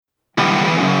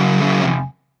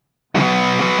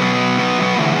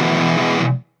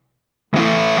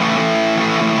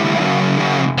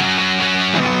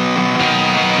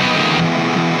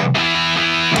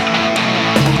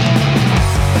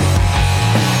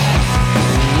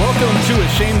Welcome to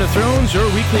Ashamed of Thrones, your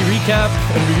weekly recap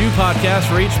and review podcast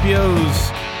for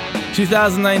HBO's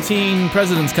 2019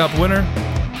 President's Cup winner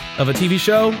of a TV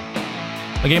show,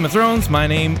 A Game of Thrones. My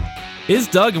name is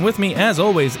Doug, and with me, as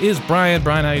always, is Brian.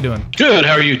 Brian, how you doing? Good.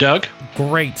 How are you, Doug?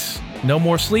 Great. No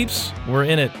more sleeps. We're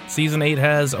in it. Season 8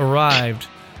 has arrived.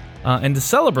 And to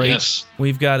celebrate,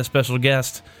 We've got a special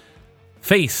guest,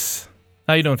 Face.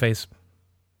 How you doing, Face?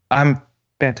 I'm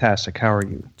fantastic. How are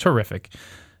you? Terrific.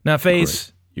 Now, Face,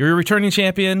 great. You're a returning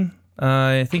champion.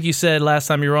 I think you said last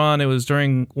time you were on, it was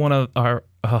during one of our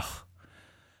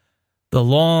the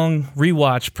long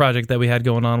rewatch project that we had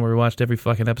going on, where we watched every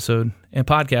fucking episode and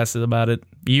podcasted about it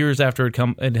years after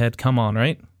it had come on,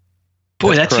 right?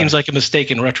 Boy, that seems like a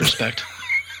mistake in retrospect.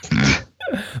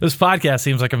 This podcast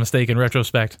seems like a mistake in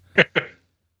retrospect.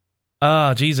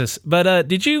 Jesus. But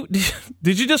did you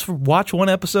just watch one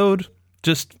episode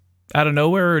just out of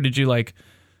nowhere, or did you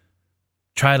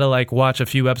try to watch a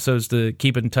few episodes to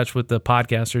keep in touch with the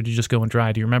podcast, or did you just go and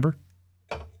dry? Do you remember?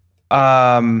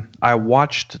 I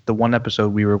watched the one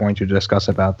episode we were going to discuss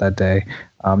about that day.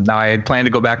 Now I had planned to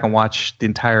go back and watch the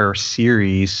entire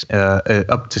series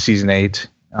up to season 8,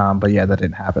 but yeah, that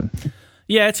didn't happen.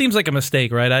 Yeah, it seems like a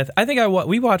mistake, right? I think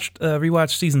we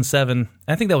rewatched season 7.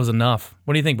 I think that was enough.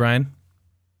 What do you think, Brian?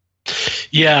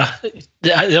 Yeah,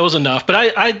 that was enough. But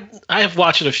I have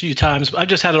watched it a few times. I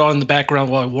just had it on in the background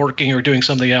while I'm working or doing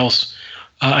something else.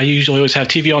 I usually always have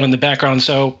TV on in the background,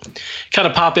 so kind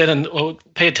of pop in and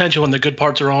pay attention when the good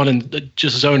parts are on and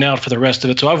just zone out for the rest of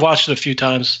it. So I've watched it a few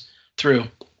times through.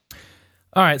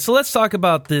 All right, so let's talk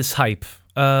about this hype.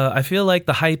 I feel like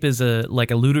the hype is a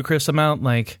ludicrous amount.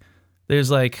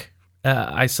 There's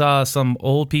I saw some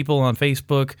old people on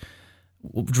Facebook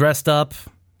dressed up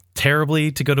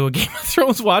terribly to go to a Game of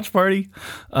Thrones watch party.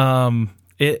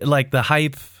 The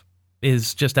hype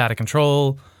is just out of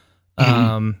control.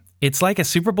 It's like a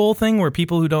Super Bowl thing where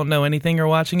people who don't know anything are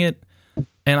watching it,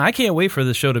 and I can't wait for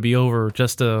the show to be over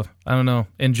just to, I don't know,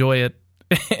 enjoy it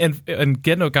and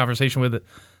get into a conversation with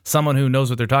someone who knows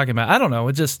what they're talking about. I don't know.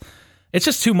 It's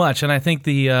just too much, and I think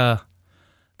the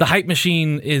hype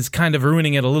machine is kind of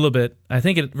ruining it a little bit. I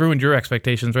think it ruined your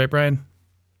expectations, right, Brian?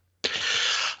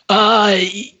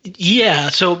 Yeah.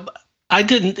 So I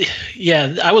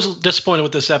was disappointed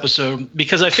with this episode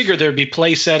because I figured there'd be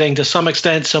play setting to some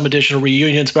extent, some additional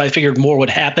reunions, but I figured more would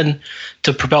happen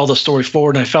to propel the story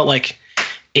forward. And I felt like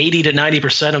 80 to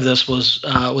 90% of this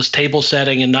was table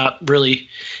setting and not really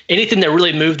anything that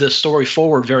really moved the story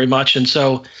forward very much. And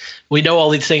so we know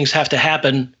all these things have to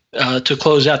happen to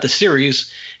close out the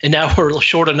series, and now we're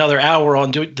short another hour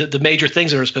on doing the major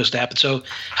things that are supposed to happen. So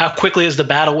how quickly is the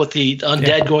battle with the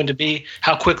undead going to be?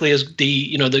 How quickly is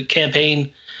the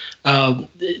campaign down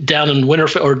in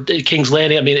Winterfell or King's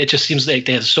Landing? I mean, it just seems like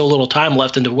they have so little time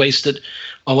left, and to waste it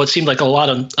on what seemed like a lot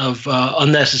of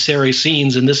unnecessary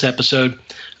scenes in this episode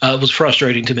was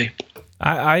frustrating to me.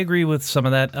 I agree with some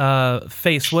of that.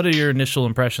 Face, what are your initial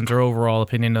impressions or overall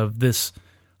opinion of this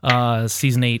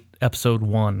season 8, episode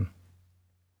 1?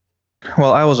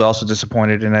 Well, I was also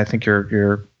disappointed, and I think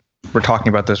we're talking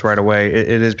about this right away.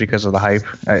 It is because of the hype.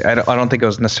 I don't think it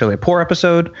was necessarily a poor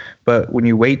episode, but when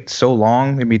you wait so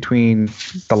long in between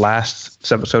the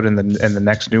last episode and the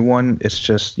next new one, it's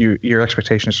just your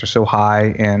expectations are so high.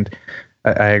 And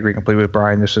I agree completely with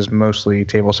Brian. This is mostly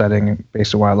table setting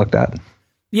based on what I looked at.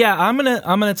 Yeah, I'm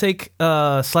gonna take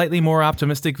a slightly more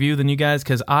optimistic view than you guys,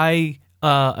 because I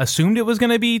assumed it was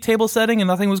going to be table setting and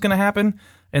nothing was going to happen,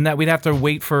 and that we'd have to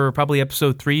wait for probably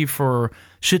episode 3 for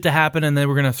shit to happen, and then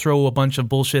we're going to throw a bunch of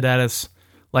bullshit at us,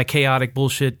 like chaotic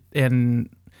bullshit. And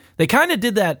they kind of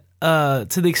did that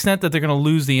to the extent that they're going to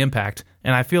lose the impact,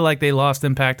 and I feel like they lost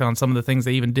impact on some of the things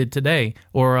they even did today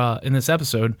or in this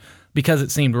episode because it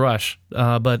seemed rushed.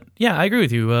 But yeah, I agree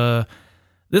with you.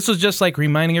 This was just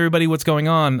reminding everybody what's going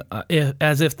on,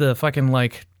 as if the fucking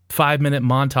 5-minute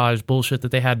montage bullshit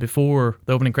that they had before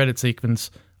the opening credit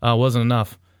sequence wasn't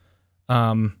enough.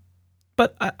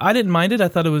 But I didn't mind it. I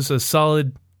thought it was a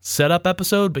solid setup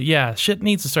episode, but yeah, shit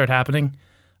needs to start happening.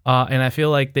 And I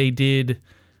feel like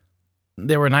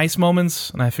there were nice moments,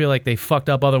 and I feel like they fucked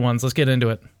up other ones. Let's get into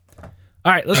it.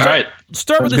 All right, let's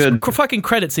start with this fucking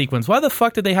credit sequence. Why the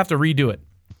fuck did they have to redo it?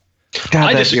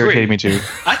 God, that irritated me too.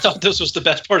 I thought this was the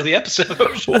best part of the episode.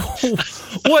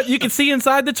 What, you can see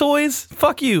inside the toys?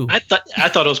 Fuck you. I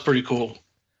thought it was pretty cool.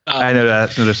 I know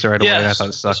that. Noticed right away. I thought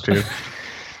it sucked too.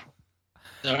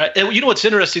 All right. And you know what's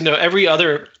interesting though? Every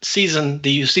other season,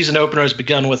 the season opener has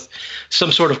begun with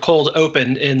some sort of cold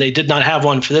open, and they did not have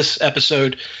one for this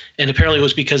episode. And apparently it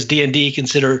was because D&D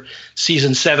consider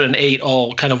season 7 and 8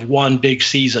 all kind of one big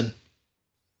season.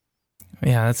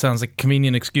 Yeah, that sounds like a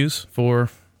convenient excuse for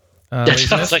That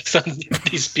sounds like something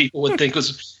these people would think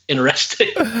was interesting.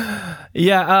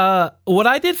 Yeah. What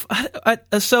I did,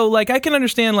 so like I can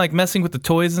understand like messing with the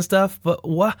toys and stuff, but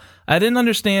what I didn't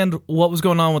understand what was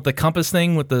going on with the compass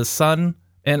thing with the sun,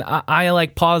 and I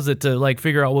like paused it to like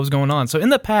figure out what was going on. So in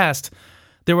the past,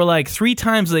 there were like 3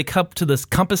 times they cut to this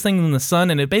compass thing in the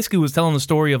sun, and it basically was telling the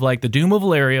story of like the Doom of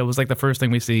Valeria was like the first thing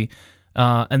we see,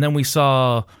 and then we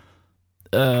saw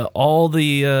all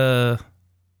the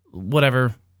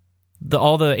whatever.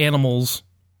 All the animals,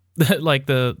 like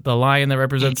the lion that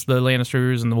represents the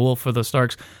Lannisters and the wolf for the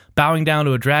Starks, bowing down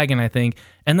to a dragon, I think.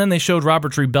 And then they showed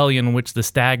Robert's Rebellion, in which the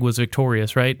stag was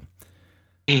victorious, right?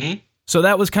 Mm-hmm. So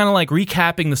that was kind of like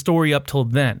recapping the story up till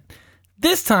then.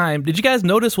 This time, did you guys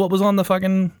notice what was on the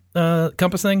fucking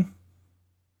compass thing?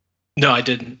 No, I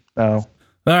didn't. No. All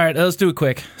right, let's do it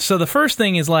quick. So the first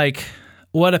thing is like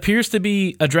what appears to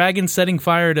be a dragon setting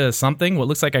fire to something, what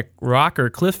looks like a rock or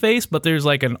cliff face, but there's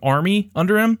like an army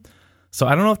under him. So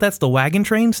I don't know if that's the wagon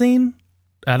train scene.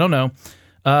 I don't know.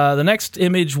 The next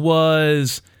image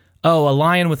was, a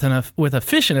lion with a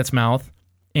fish in its mouth.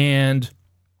 And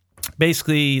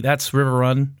basically that's River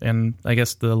Run and I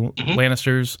guess the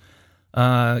Lannisters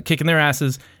kicking their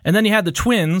asses. And then you had the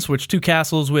twins, which 2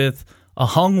 castles with a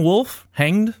hanged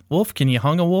wolf. Can you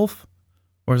hung a wolf?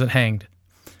 Or is it hanged?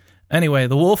 Anyway,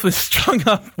 the wolf is strung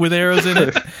up with arrows in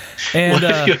it. And what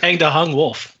if you hanged a hung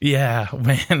wolf? Yeah,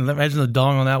 man, imagine the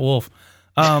dong on that wolf.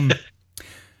 And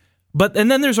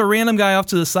then there's a random guy off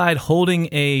to the side holding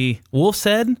a wolf's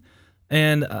head.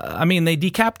 And I mean, they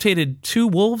decapitated 2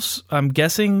 wolves. I'm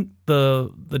guessing the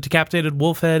decapitated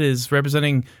wolf head is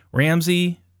representing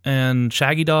Ramsay and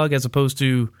Shaggy Dog as opposed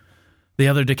to the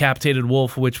other decapitated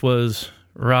wolf, which was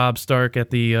Robb Stark at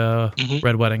the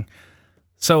Red Wedding.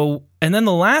 So, and then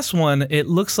the last one, it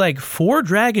looks like 4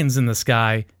 dragons in the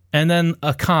sky, and then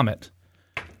a comet,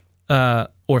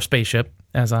 or spaceship,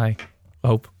 as I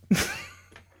hope.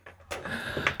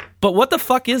 But what the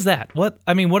fuck is that? What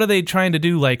are they trying to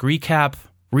do? Like recap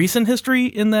recent history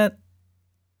in that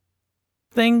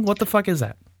thing? What the fuck is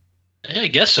that? I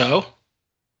guess so.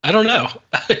 I don't know.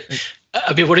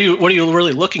 I mean, what are you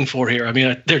really looking for here? I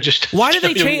mean, they're just why did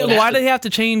they change? Why do they have to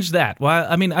change that? Why?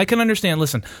 I mean, I can understand.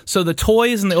 Listen, so the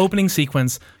toys in the opening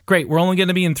sequence, great. We're only going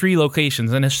to be in 3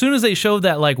 locations, and as soon as they showed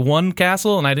that like one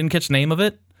castle, and I didn't catch the name of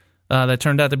it, that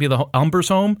turned out to be the Umber's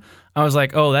home. I was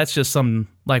like, oh, that's just some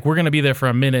like we're going to be there for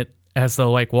a minute as the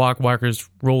like walkers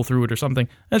roll through it or something.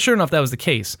 And sure enough, that was the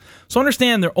case. So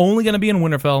understand they're only going to be in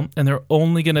Winterfell, and they're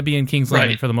only going to be in King's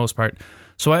Landing for the most part.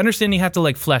 So I understand you have to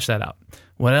like flesh that out.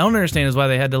 What I don't understand is why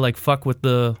they had to like fuck with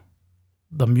the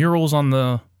murals on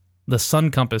the sun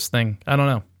compass thing. I don't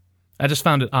know. I just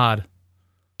found it odd.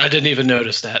 I didn't even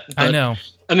notice that. I know.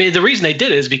 I mean, the reason they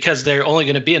did it is because they're only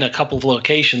going to be in a couple of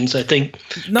locations. I think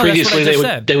previously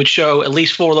they would show at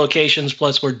least 4 locations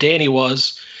plus where Dany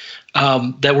was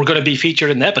that were going to be featured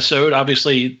in the episode.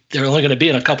 Obviously, they're only going to be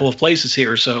in a couple of places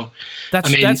here. So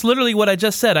that's literally what I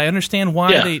just said. I understand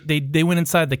why they went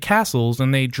inside the castles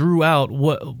and they drew out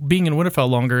what being in Winterfell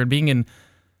longer and being in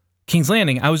King's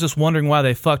Landing. I was just wondering why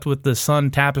they fucked with the sun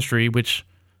tapestry, which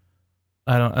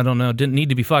I don't know, didn't need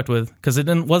to be fucked with because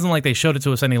wasn't like they showed it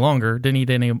to us any longer. Didn't need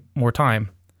any more time.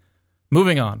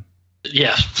 Moving on.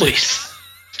 Yeah, please.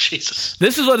 Jesus.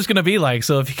 This is what it's going to be like.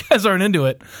 So if you guys aren't into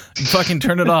it, fucking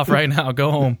turn it off right now.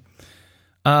 Go home.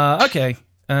 Okay.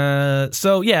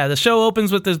 So yeah, the show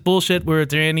opens with this bullshit where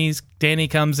Dany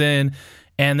comes in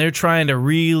and they're trying to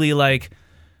really like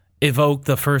evoke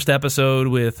the first episode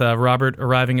with Robert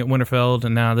arriving at Winterfell,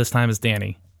 and now this time it's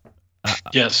Dany.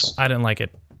 Yes. I didn't like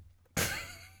it.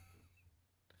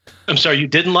 I'm sorry, you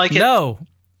didn't like it? No,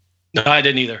 I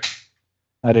didn't either.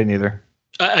 I didn't either.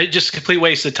 I just complete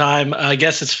waste of time. I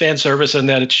guess it's fan service and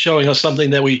that it's showing us something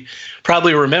that we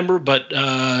probably remember, but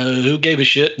who gave a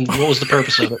shit and what was the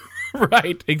purpose of it?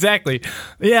 Right, exactly.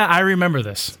 Yeah, I remember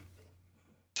this.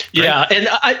 Yeah, and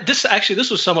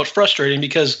this was somewhat frustrating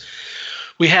because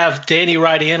we have Dany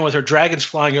riding in with her dragons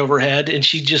flying overhead, and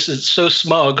she just is so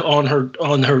smug on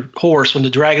her horse when the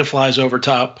dragon flies over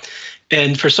top.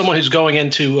 And for someone who's going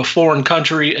into a foreign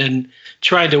country and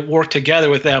trying to work together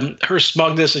with them, her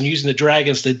smugness and using the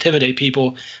dragons to intimidate people,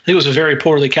 I think it was a very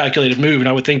poorly calculated move. And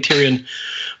I would think Tyrion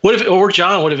or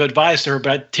Jon would have advised her,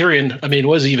 but Tyrion, I mean,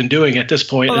 what is he even doing at this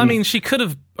point? Well, I mean, she could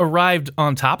have arrived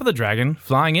on top of the dragon,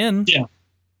 flying in. Yeah.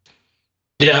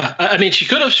 Yeah, I mean, she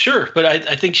could have, sure, but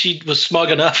I think she was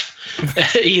smug enough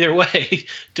either way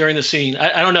during the scene.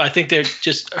 I don't know. I think they're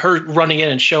just her running in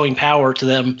and showing power to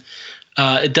them.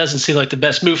 It doesn't seem like the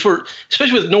best move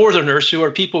especially with Northerners who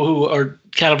are people who are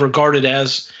kind of regarded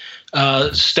as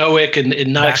stoic and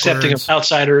not Backwards. accepting of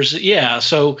outsiders. Yeah.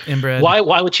 So Inbred.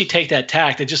 why would she take that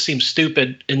tact? It just seems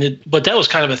stupid. But that was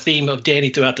kind of a theme of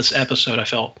Dany throughout this episode, I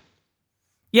felt.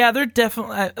 Yeah, they're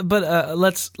definitely. But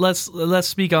let's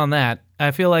speak on that.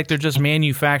 I feel like they're just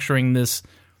manufacturing this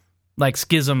like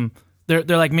schism. They're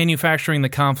like manufacturing the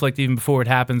conflict even before it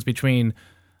happens between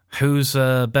who's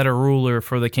a better ruler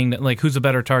for the kingdom, like who's a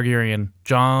better Targaryen,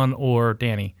 Jon or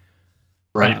Dany.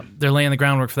 Right. They're laying the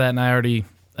groundwork for that, and I already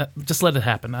just let it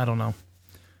happen. I don't know.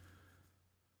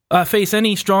 Face,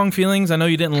 any strong feelings? I know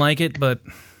you didn't like it, but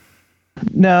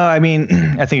No, I mean,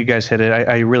 I think you guys hit it.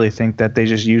 I really think that they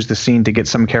just used the scene to get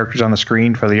some characters on the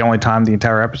screen for the only time the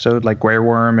entire episode, like Grey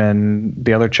Worm and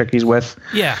the other chick he's with.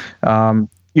 yeah.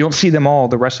 You don't see them all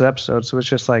the rest of the episode, so it's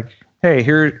just like, hey,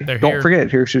 They're don't here. forget,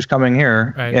 here's who's coming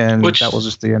here, Right. and Which- that was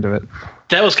just the end of it.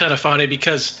 That was kind of funny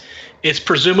because it's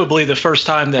presumably the first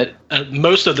time that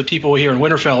most of the people here in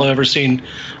Winterfell have ever seen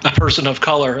a person of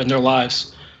color in their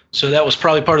lives. So that was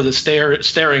probably part of the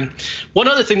staring. One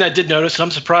other thing that I did notice, and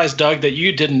I'm surprised, Doug, that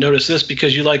you didn't notice this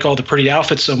because you like all the pretty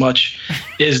outfits so much,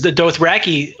 is the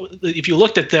Dothraki. If you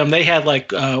looked at them, they had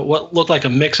like what looked like a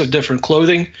mix of different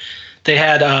clothing. They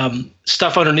had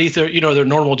stuff underneath their, their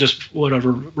normal just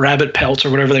whatever rabbit pelts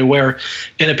or whatever they wear,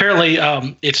 and apparently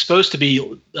it's supposed to be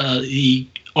the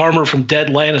armor from dead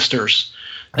Lannisters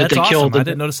that That's they awesome. killed. I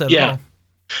didn't notice that at all.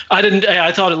 I didn't.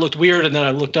 I thought it looked weird, and then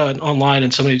I looked online,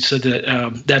 and somebody said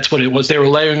that that's what it was. They were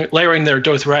layering their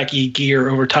Dothraki gear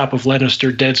over top of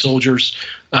Lannister dead soldiers,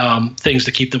 things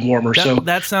to keep them warmer.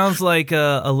 That sounds like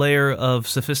a layer of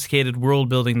sophisticated world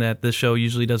building that this show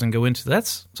usually doesn't go into.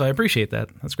 So I appreciate that.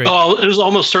 That's great. Oh, it was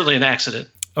almost certainly an accident.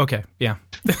 Okay, yeah.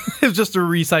 It's just a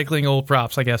recycling old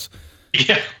props, I guess.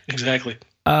 Yeah, exactly.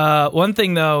 One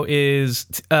thing though is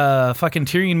fucking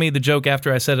Tyrion made the joke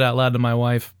after I said it out loud to my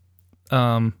wife.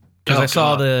 Because I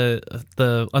saw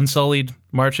the Unsullied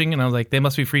marching, and I was like, they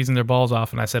must be freezing their balls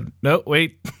off. And I said, no,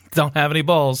 wait, don't have any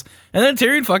balls. And then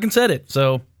Tyrion fucking said it.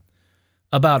 So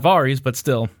about Varys, but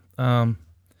still, I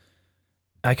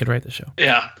could write the show.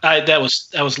 Yeah, that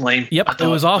was lame. Yep, it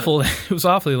was awful. It was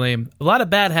awfully lame. A lot of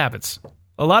bad habits.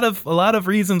 A lot of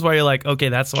reasons why you're like, okay,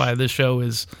 that's why this show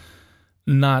is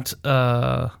not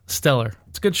stellar.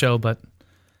 It's a good show, but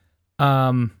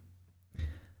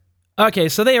okay,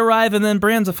 so they arrive, and then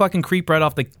Bran's a fucking creep right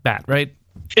off the bat, right?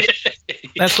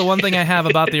 That's the one thing I have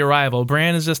about the arrival.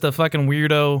 Bran is just a fucking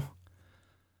weirdo.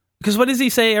 Because what does he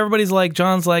say? Everybody's like,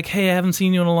 John's like, hey, I haven't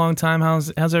seen you in a long time.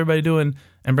 How's everybody doing?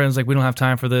 And Bran's like, we don't have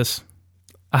time for this.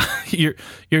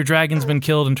 Your dragon's been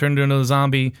killed and turned into a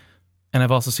zombie, and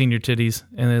I've also seen your titties,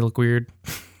 and they look weird.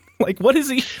 Like, what is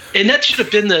he? And that should have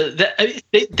been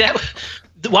that.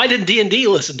 Why didn't D&D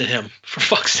listen to him? For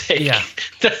fuck's sake! Yeah.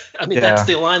 That's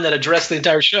the line that addressed the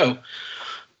entire show.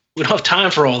 We don't have time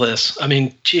for all this. I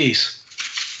mean,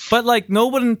 jeez. But like, no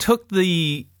one took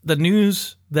the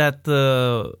news that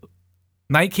the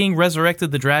Night King resurrected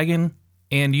the dragon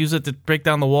and used it to break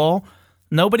down the wall.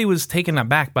 Nobody was taken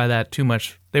aback by that too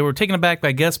much. They were taken aback,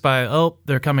 I guess, by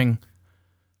they're coming,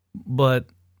 but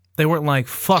they weren't like,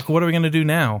 fuck, what are we going to do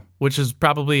now? Which is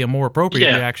probably a more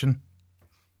appropriate reaction.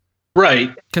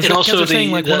 Right. And also they're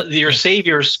saying, like, your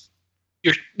saviors,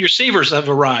 your saviors have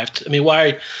arrived. I mean,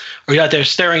 why are you out there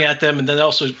staring at them? And then it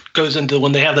also goes into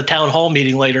when they have the town hall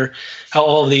meeting later, how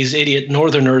all of these idiot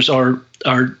Northerners are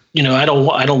I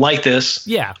don't like this.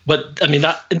 Yeah. But I mean,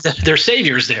 they're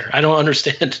saviors there. I don't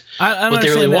understand I what they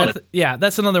really wanted. Yeah,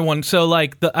 that's another one. So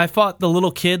like, I fought the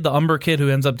little kid, the Umber kid who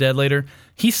ends up dead later.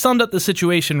 He summed up the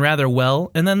situation rather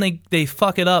well, and then they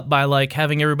fuck it up by like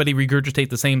having everybody regurgitate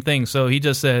the same thing. So he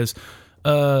just says,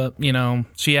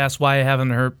 she asked why haven't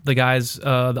the guys,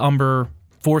 the Umber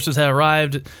forces have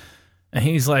arrived, and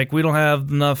he's like, we don't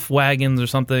have enough wagons or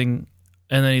something.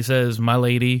 And then he says, my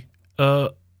lady,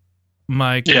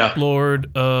 my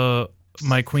lord,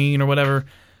 my queen, or whatever.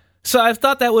 So I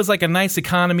thought that was like a nice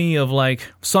economy of like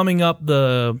summing up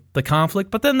the conflict,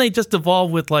 but then they just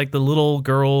evolve with like the little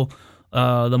girl,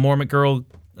 the Mormont girl,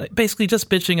 basically just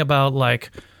bitching about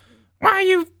like, why are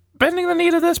you bending the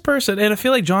knee to this person? And I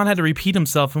feel like Jon had to repeat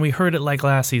himself, and we heard it like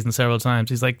last season several times.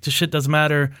 He's like, this shit doesn't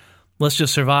matter. Let's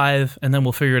just survive, and then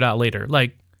we'll figure it out later.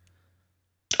 Like,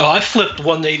 oh, I flipped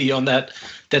 180 on that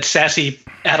sassy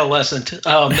adolescent.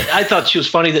 I thought she was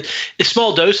funny. That in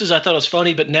small doses, I thought it was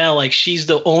funny, but now like she's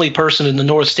the only person in the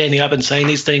North standing up and saying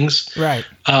these things. Right.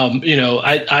 I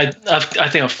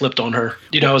think I flipped on her.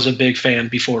 I was a big fan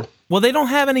before. Well, they don't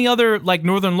have any other like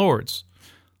Northern Lords.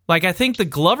 Like, I think the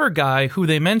Glover guy who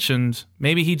they mentioned,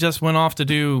 maybe he just went off to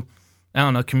do I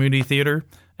don't know, community theater,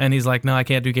 and he's like, no, I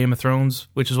can't do Game of Thrones,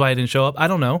 which is why I didn't show up. I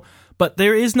don't know. But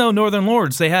there is no Northern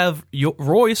Lords. They have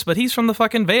Royce, but he's from the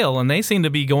fucking Vale, and they seem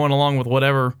to be going along with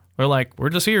whatever. They're like, we're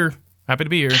just here. Happy to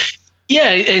be here. Yeah,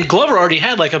 and Glover already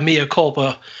had like a mea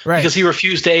culpa because he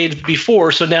refused to aid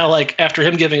before. So now, like, after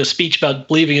him giving a speech about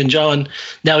believing in Jon,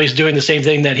 now he's doing the same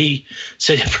thing that he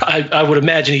said, I would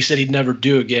imagine he said he'd never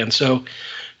do again. So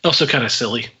also kind of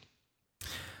silly.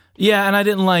 Yeah, and I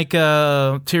didn't like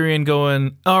Tyrion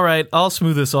going, all right, I'll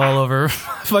smooth this all over.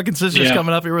 Fucking sister's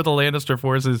coming up here with the Lannister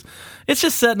forces. It's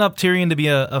just setting up Tyrion to be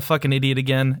a fucking idiot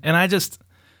again. And I just,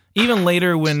 even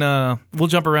later when, we'll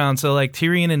jump around, so like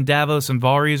Tyrion and Davos and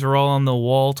Varys are all on the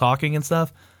wall talking and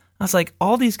stuff. I was like,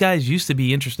 all these guys used to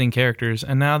be interesting characters,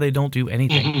 and now they don't do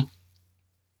anything.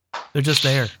 Mm-hmm. They're just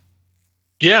there.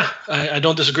 Yeah, I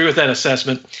don't disagree with that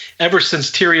assessment. Ever since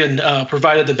Tyrion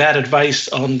provided the bad advice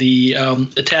on the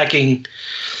attacking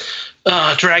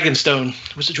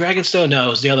Dragonstone. Was it Dragonstone? No, it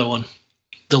was the other one.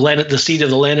 The seat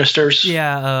of the Lannisters.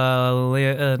 Yeah,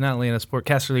 not Lannisport,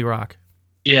 Casterly Rock.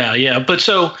 Yeah. But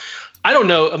so, I don't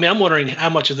know. I mean, I'm wondering how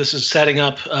much of this is setting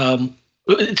up.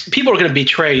 People are going to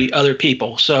betray other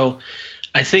people. So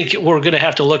I think we're going to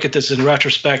have to look at this in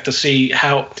retrospect to see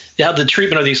how the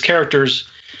treatment of these characters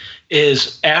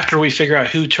is after we figure out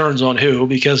who turns on who,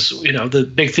 because, the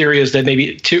big theory is that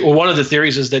one of the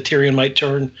theories is that Tyrion might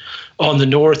turn on the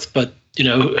North, but,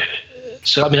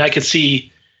 so, I mean, I could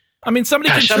see. I mean, somebody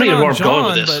can turn on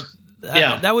Jon,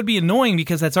 but that would be annoying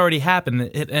because that's already happened.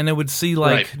 And it would see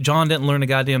like Jon didn't learn a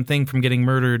goddamn thing from getting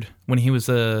murdered when he was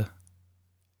a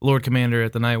Lord Commander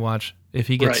at the Night Watch, if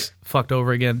he gets fucked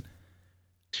over again.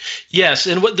 Yes,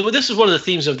 and this is one of the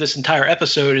themes of this entire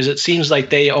episode is it seems like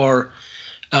they are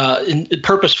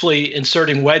purposefully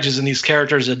inserting wedges in these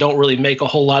characters that don't really make a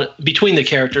whole lot between the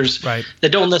characters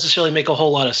that don't necessarily make a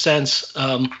whole lot of sense.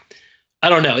 I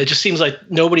don't know. It just seems like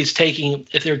nobody's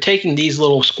if they're taking these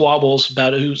little squabbles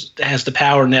about who has the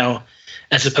power now,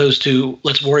 as opposed to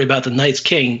let's worry about the Night's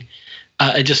King.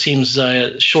 It just seems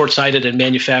short-sighted and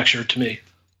manufactured to me.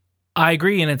 I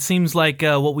agree, and it seems like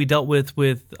what we dealt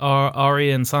with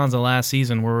Arya and Sansa last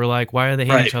season, where we're like, why are they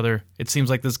hating each other? It seems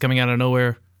like this is coming out of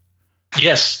nowhere.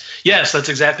 Yes, that's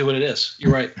exactly what it is.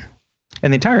 You're right.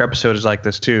 And the entire episode is like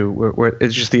this too, where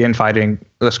it's just the infighting,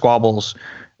 the squabbles.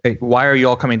 Like, why are you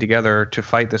all coming together to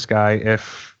fight this guy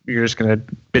if you're just going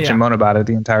to bitch and moan about it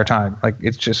the entire time? Like,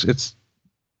 it's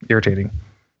irritating.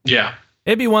 Yeah.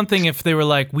 It'd be one thing if they were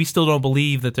like, we still don't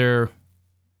believe that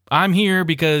I'm here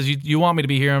because you want me to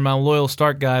be here. I'm a loyal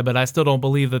Stark guy, but I still don't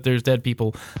believe that there's dead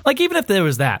people. Like, even if there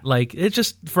was that, like, it's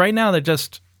just, for right now, they're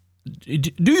just,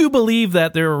 do you believe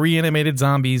that there are reanimated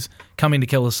zombies coming to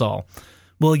kill us all?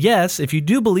 Well, yes, if you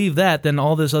do believe that, then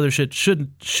all this other shit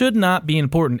should not be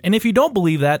important. And if you don't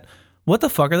believe that, what the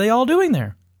fuck are they all doing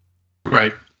there?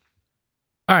 Right.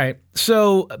 All right,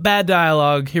 so bad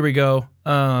dialogue. Here we go.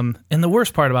 And the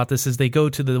worst part about this is they go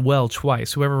to the well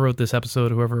twice. Whoever wrote this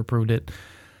episode, whoever approved it.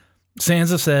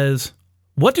 Sansa says,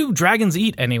 "What do dragons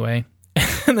eat anyway?"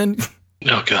 And then,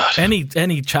 oh god,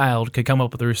 any child could come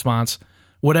up with a response,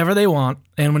 whatever they want.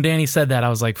 And when Dany said that, I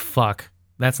was like, "Fuck,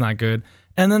 that's not good."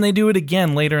 And then they do it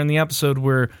again later in the episode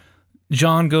where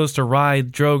Jon goes to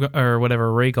ride Drogon or whatever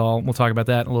Rhaegal. We'll talk about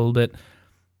that in a little bit.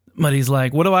 But he's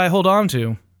like, "What do I hold on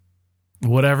to?"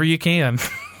 Whatever you can.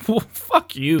 Well,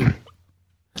 fuck you.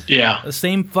 Yeah, the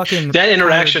same fucking that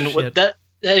interaction. That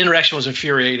interaction was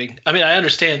infuriating. I mean, I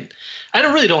understand. I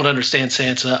really don't understand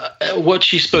Sansa, what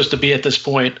she's supposed to be at this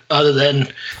point, other than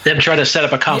them trying to set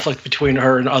up a conflict between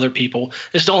her and other people.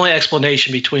 It's the only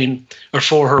explanation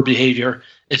for her behavior.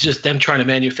 It's just them trying to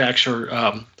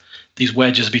manufacture these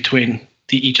wedges between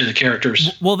each of the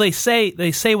characters. Well, they say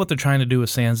what they're trying to do with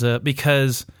Sansa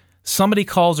because somebody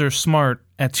calls her smart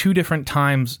at two different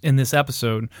times in this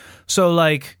episode. So,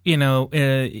 like,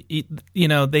 they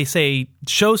say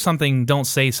show something, don't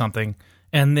say something,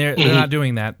 and they're not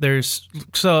doing that.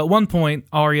 So at one point,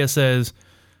 Arya says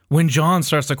when Jon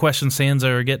starts to question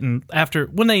Sansa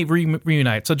when they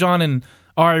reunite. So Jon and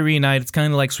Arya reunite. It's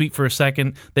kind of like sweet for a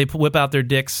second. They whip out their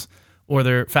dicks or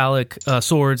their phallic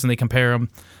swords and they compare them,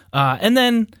 and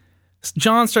then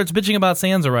Jon starts bitching about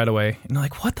Sansa right away. And they're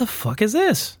like, what the fuck is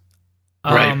this?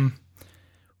 Right.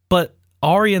 But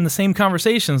Arya in the same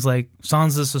conversation is like,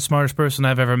 Sansa's the smartest person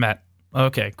I've ever met.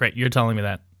 Okay, great. You're telling me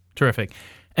that. Terrific.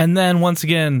 And then once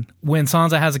again, when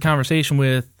Sansa has a conversation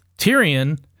with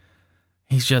Tyrion,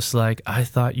 he's just like, I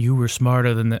thought you were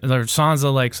smarter than that. Or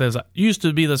Sansa like says, you used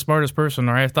to be the smartest person,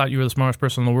 or I thought you were the smartest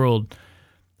person in the world.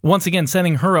 Once again,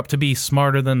 setting her up to be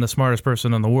smarter than the smartest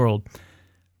person in the world.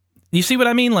 You see what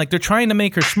I mean? Like, they're trying to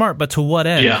make her smart, but to what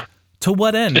end? Yeah. To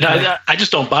what end? And I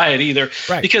just don't buy it either.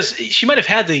 Right. Because she might have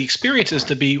had the experiences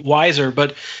to be wiser,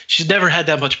 but she's never had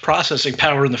that much processing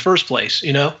power in the first place,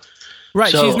 you know?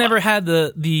 Right. So, she's never had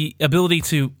the ability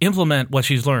to implement what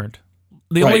she's learned.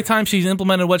 The only time she's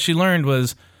implemented what she learned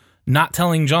was not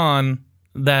telling John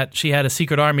that she had a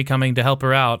secret army coming to help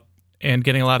her out and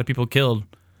getting a lot of people killed.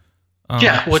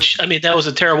 Yeah, which, I mean, that was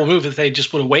a terrible move. If they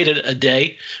just would have waited a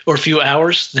day or a few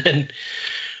hours, then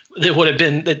it would have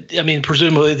been, I mean,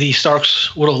 presumably the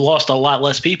Starks would have lost a lot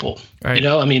less people. Right. You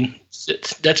know, I mean,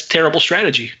 that's terrible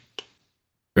strategy.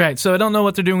 Right, so I don't know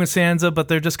what they're doing with Sansa, but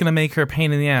they're just going to make her a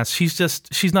pain in the ass.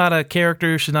 She's not a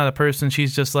character, she's not a person,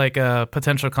 she's just like a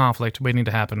potential conflict waiting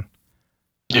to happen.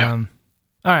 Yeah. All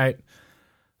right.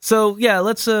 So, yeah,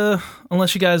 let's,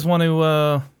 unless you guys want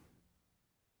to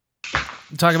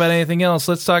talk about anything else,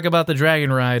 let's talk about the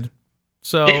dragon ride.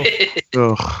 So,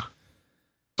 Ugh.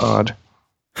 Odd.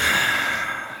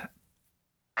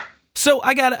 So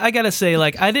I gotta say,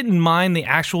 like, I didn't mind the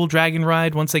actual dragon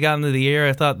ride once they got into the air.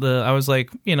 I thought I was like,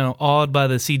 you know, awed by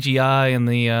the CGI and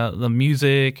the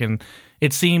music, and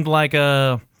it seemed like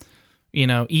a, you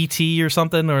know, E.T. or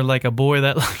something, or like a boy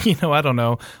that, you know, I don't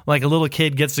know, like a little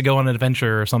kid gets to go on an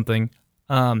adventure or something.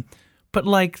 But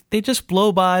like they just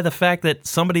blow by the fact that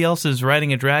somebody else is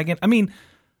riding a dragon. I mean,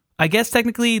 I guess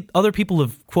technically other people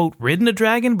have, quote, ridden a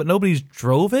dragon, but nobody's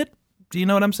drove it. Do you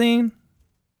know what I'm saying?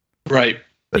 Right.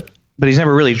 But he's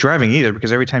never really driving either,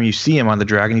 because every time you see him on the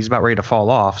dragon, he's about ready to fall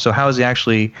off. So how is he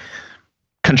actually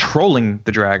controlling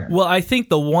the dragon? Well, I think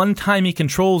the one time he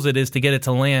controls it is to get it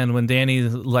to land when Danny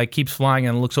like keeps flying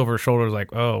and looks over her shoulder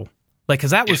like, oh. Like, because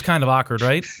that was kind of awkward,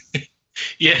 right?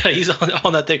 Yeah, he's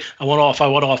on that thing. I went off.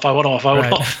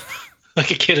 Like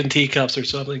a kid in teacups or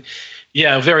something.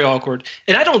 Yeah, very awkward.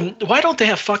 And why don't they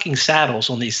have fucking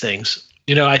saddles on these things?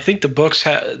 You know, I think the books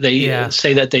say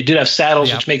that they did have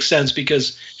saddles, which makes sense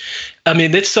because, I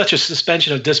mean, it's such a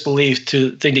suspension of disbelief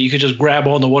to think that you could just grab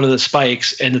onto one of the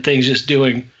spikes and the thing's just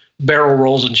doing barrel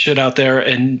rolls and shit out there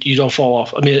and you don't fall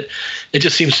off. I mean, it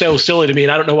just seems so silly to me,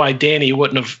 and I don't know why Danny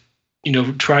wouldn't have, you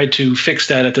know, tried to fix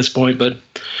that at this point, but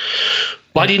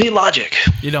why do you need logic?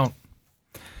 You don't.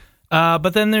 But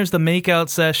then there's the makeout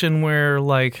session where,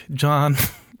 like, John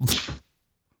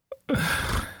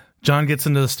gets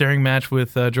into the staring match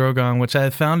with Drogon, which I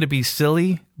found to be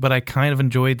silly, but I kind of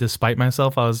enjoyed despite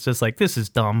myself. I was just like, this is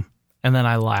dumb. And then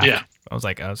I laughed. Yeah. I was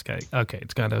like, okay,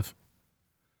 it's kind of...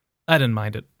 I didn't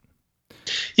mind it.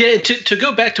 Yeah, to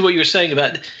go back to what you were saying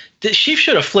about... She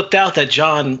should have flipped out that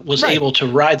John was able to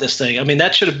ride this thing. I mean,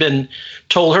 that should have been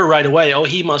told her right away, oh,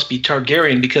 he must be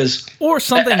Targaryen because... Or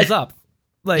something's up.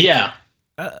 Like, yeah.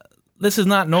 This is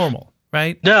not normal,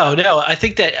 right? No. I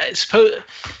think that...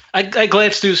 I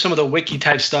glanced through some of the wiki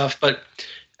type stuff, but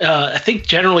I think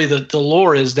generally the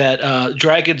lore is that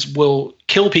dragons will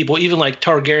kill people, even like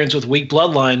Targaryens with weak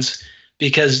bloodlines,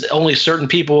 because only certain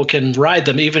people can ride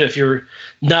them, even if you're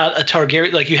not a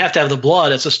Targaryen. Like, you have to have the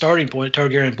blood. That's a starting point,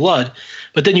 Targaryen blood.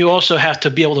 But then you also have to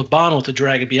be able to bond with the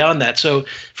dragon beyond that. So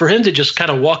for him to just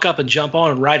kind of walk up and jump on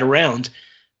and ride around,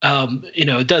 you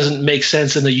know, it doesn't make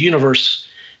sense in the universe.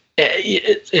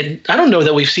 And I don't know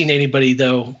that we've seen anybody,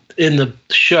 though, in the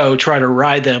show try to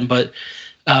ride them, but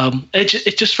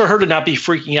it's just for her to not be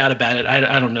freaking out about it.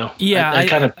 I don't know. Yeah, it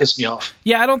kind of pissed me off.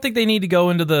 Yeah, I don't think they need to go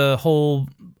into the whole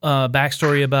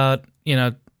backstory about, you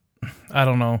know, I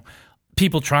don't know,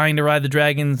 people trying to ride the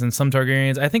dragons and some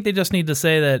Targaryens. I think they just need to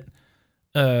say that,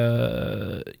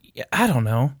 I don't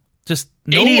know, just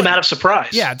any amount of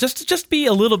surprise. Yeah, just be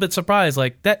a little bit surprised,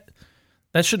 like that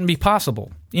shouldn't be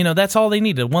possible. You know, that's all they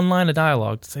needed, one line of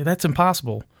dialogue to say that's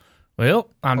impossible. Well,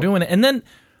 I'm doing it. And then,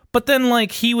 but then,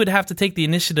 like, he would have to take the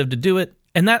initiative to do it,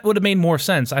 and that would have made more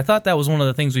sense. I thought that was one of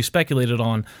the things we speculated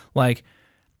on. Like,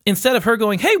 instead of her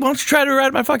going, hey, why don't you try to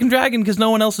ride my fucking dragon because no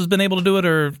one else has been able to do it,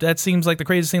 or that seems like the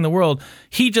craziest thing in the world,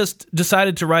 he just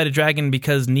decided to ride a dragon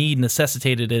because need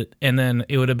necessitated it, and then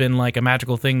it would have been like a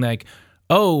magical thing like,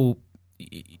 oh,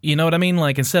 you know what I mean?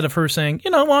 Like, instead of her saying, you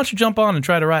know, why don't you jump on and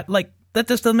try to ride, like, that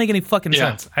just doesn't make any fucking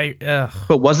sense.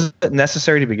 But was it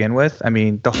necessary to begin with? I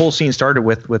mean, the whole scene started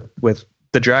with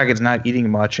the dragons not eating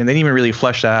much, and they didn't even really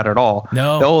flesh that out at all.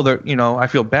 No. They're, you know, I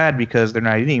feel bad because they're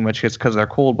not eating much. It's because they're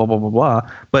cold, blah, blah, blah, blah.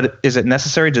 But is it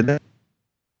necessary to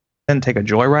then take a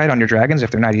joyride on your dragons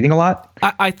if they're not eating a lot?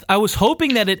 I was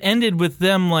hoping that it ended with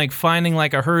them, like, finding,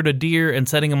 like, a herd of deer and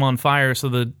setting them on fire so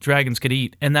the dragons could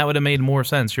eat, and that would have made more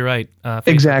sense. You're right.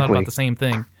 Exactly. Thought about the same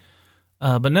thing.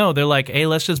 But no, they're like, hey,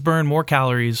 let's just burn more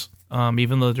calories,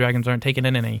 even though the dragons aren't taking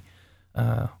in any.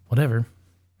 Whatever.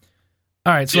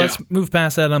 All right, so let's move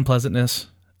past that unpleasantness.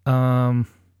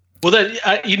 Well,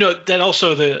 then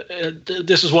also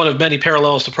this is one of many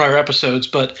parallels to prior episodes,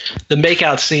 but the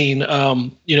makeout scene, I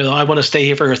want to stay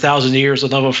here for 1,000 years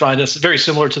and I will find us very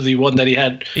similar to the one that he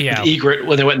had with Ygritte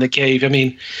when they went in the cave. I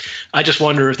mean, I just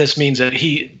wonder if this means that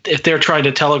if they're trying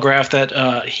to telegraph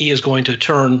that he is going to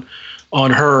turn on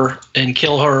her and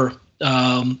kill her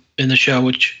in the show,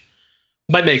 which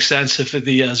might make sense if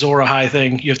the Azor Ahai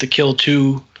thing, you have to kill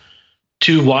two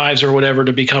wives or whatever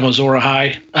to become Azor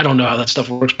Ahai. I don't know how that stuff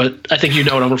works, but I think you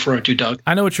know what I'm referring to, Doug.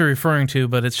 I know what you're referring to,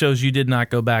 but it shows you did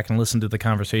not go back and listen to the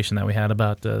conversation that we had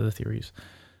about the theories.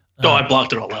 I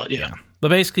blocked it all out, yeah. But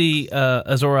basically,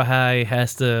 Azor Ahai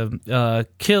has to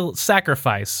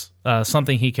sacrifice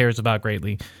something he cares about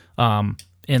greatly.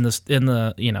 In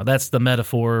the that's the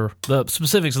metaphor. The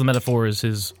specifics of the metaphor is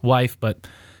his wife, but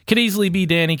could easily be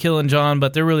Dany killing Jon,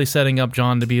 but they're really setting up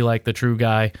Jon to be like the true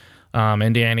guy.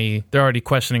 And Dany, they're already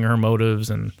questioning her motives,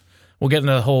 and we'll get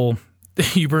into the whole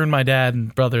 "you burned my dad"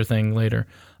 and brother thing later.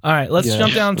 All right, let's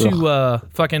jump down to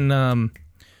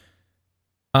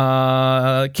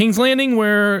King's Landing,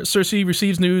 where Cersei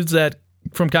receives news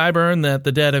from Qyburn that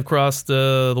the dead have crossed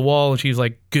the wall, and she's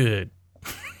like, "Good."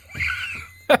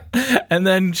 And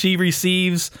then she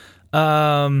receives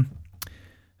the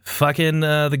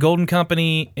Golden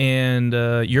Company and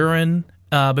Euron.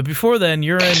 But before then,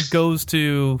 Euron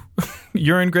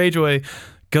Greyjoy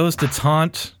goes to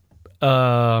taunt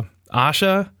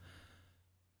Asha.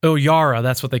 Oh, Yara,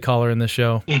 that's what they call her in this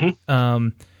show. Mm-hmm.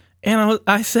 And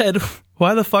I said,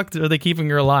 why the fuck are they keeping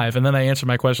her alive? And then I answered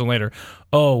my question later.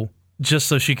 Oh, just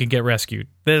so she could get rescued.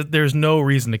 There's no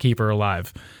reason to keep her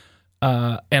alive.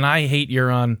 And I hate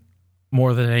Euron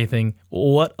more than anything.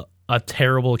 What a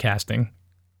terrible casting.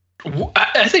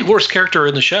 I think worst character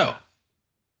in the show.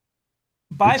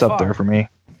 It's up there for me.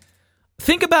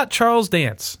 Think about Charles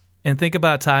Dance and think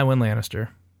about Tywin Lannister.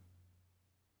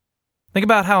 Think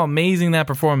about how amazing that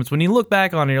performance. When you look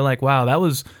back on it, you're like, wow, that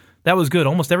was good.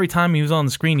 Almost every time he was on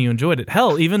the screen, you enjoyed it.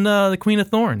 Hell, even the Queen of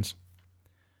Thorns.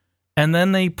 And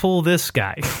then they pull this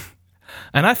guy.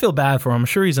 And I feel bad for him. I'm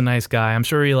sure he's a nice guy. I'm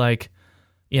sure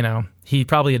he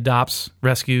probably adopts,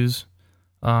 rescues,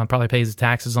 probably pays his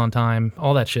taxes on time,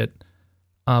 all that shit.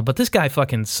 But this guy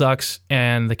fucking sucks,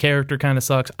 and the character kind of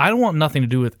sucks. I don't want nothing to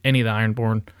do with any of the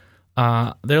Ironborn.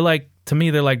 To me,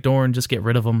 they're like Dorne, just get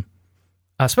rid of them.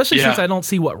 Especially since I don't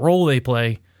see what role they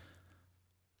play.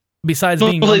 Besides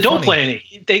being they don't play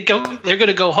any. They're going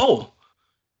to go home.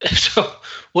 So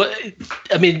what?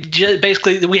 I mean,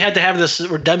 basically, we had to have this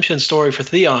redemption story for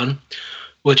Theon,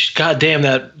 which goddamn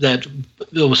that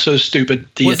it was so stupid.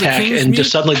 The attack and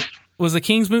just suddenly was the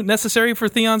King's Moot necessary for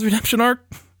Theon's redemption arc?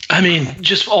 I mean,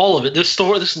 just all of it. This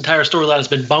entire storyline has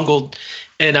been bungled,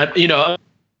 and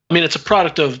it's a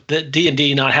product of the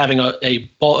D&D not having a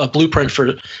blueprint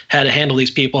for how to handle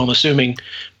these people, I'm assuming.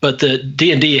 But the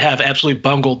D&D have absolutely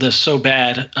bungled this so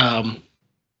bad.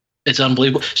 It's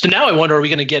unbelievable. So now I wonder, are we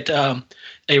going to get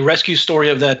a rescue story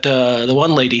of that the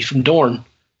one lady from Dorne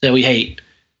that we hate?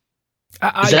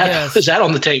 Is that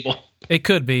on the table? It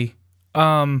could be.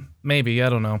 Maybe. I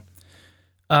don't know.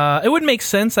 It would make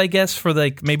sense, I guess, for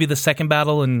maybe the second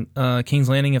battle in King's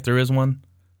Landing, if there is one.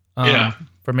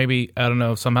 For maybe, I don't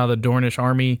know, somehow the Dornish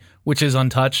army, which is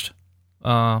untouched,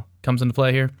 comes into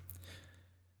play here.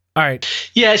 All right.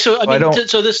 Yeah, so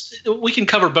this we can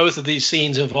cover both of these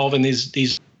scenes involving these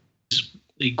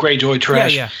the Greyjoy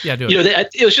trash. Yeah. Do it.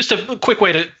 It was just a quick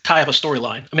way to tie up a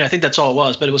storyline. I mean, I think that's all it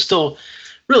was, but it was still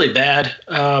really bad.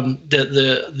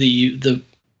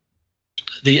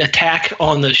 The attack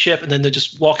on the ship, and then they're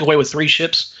just walking away with 3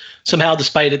 ships somehow,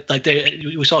 despite it.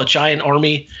 We saw a giant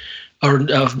army or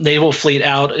naval fleet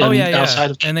out.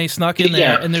 Outside of, and they snuck in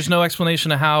there, and there's no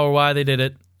explanation of how or why they did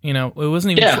it. It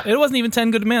wasn't even. It wasn't even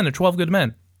 10 good men or 12 good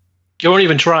men. They weren't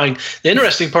even trying. The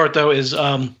interesting part, though, is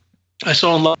I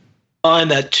saw online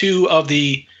that 2 of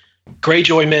the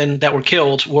Greyjoy men that were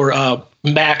killed were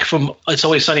Mac from It's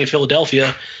Always Sunny in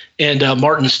Philadelphia and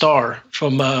Martin Starr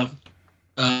from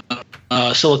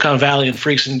Silicon Valley and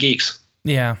Freaks and Geeks.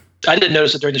 Yeah. I didn't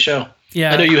notice it during the show.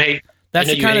 Yeah. I know you hate. That's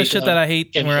the kind of shit that I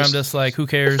hate, where I'm just like, who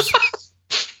cares?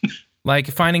 Like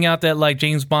finding out that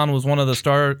James Bond was one of the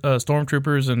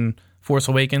stormtroopers in Force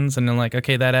Awakens, and then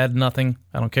okay, that added nothing.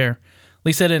 I don't care. At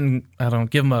least I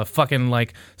don't give him a fucking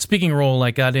speaking role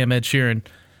like goddamn Ed Sheeran.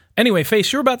 Anyway,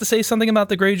 Face, you were about to say something about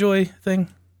the Greyjoy thing?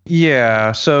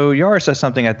 Yeah. So Yara says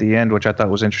something at the end, which I thought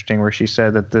was interesting, where she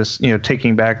said that this,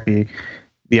 taking back the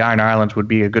Iron Islands would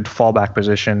be a good fallback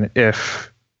position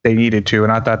if they needed to.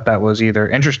 And I thought that was either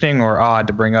interesting or odd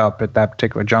to bring up at that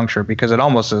particular juncture, because it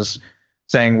almost is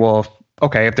saying, well,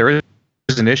 okay, if there is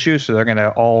an issue, so they're going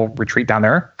to all retreat down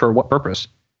there for what purpose?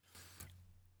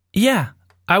 Yeah.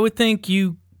 I would think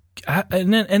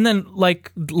and then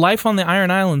like life on the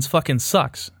Iron Islands fucking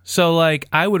sucks. So like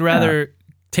I would rather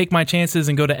take my chances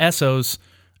and go to Essos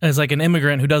as like an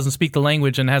immigrant who doesn't speak the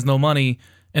language and has no money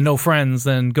and no friends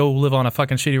than go live on a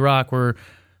fucking shitty rock where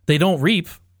they don't reap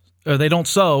or they don't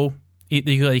sow.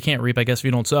 You can't reap, I guess, if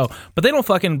you don't sow. But they don't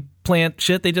fucking plant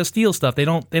shit. They just steal stuff. They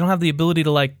don't have the ability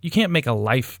to like. You can't make a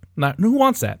life. Who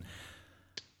wants that?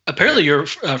 Apparently, you're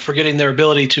forgetting their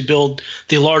ability to build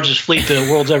the largest fleet the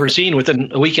world's ever seen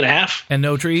within a week and a half. And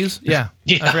no trees? Yeah.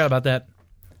 I forgot about that.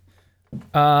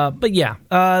 But yeah.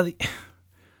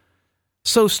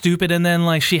 So stupid. And then,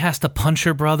 like, she has to punch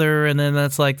her brother. And then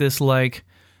that's like this, like,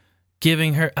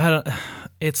 giving her...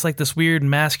 It's like this weird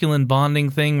masculine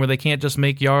bonding thing where they can't just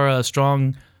make Yara a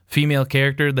strong female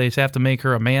character. They just have to make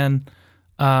her a man.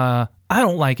 I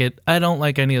don't like it. I don't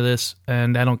like any of this.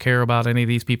 And I don't care about any of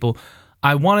these people.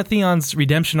 I wanted Theon's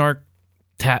redemption arc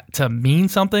to mean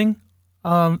something,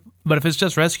 but if it's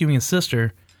just rescuing his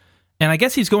sister, and I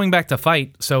guess he's going back to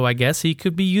fight, so I guess he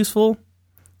could be useful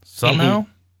somehow.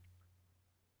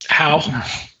 How?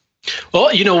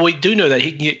 Well, you know, we do know that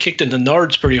he can get kicked in the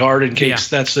nards pretty hard in case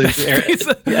that's the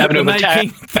avenue of attack.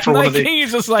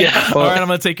 He's just like, all right, I'm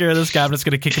going to take care of this guy. I'm just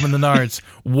going to kick him in the nards.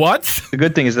 What? The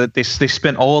good thing is that they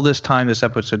spent all this time this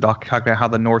episode talking about how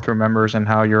the North remembers and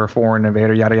how you're a foreign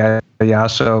invader, yada, yada, yada.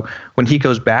 So when he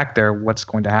goes back there, what's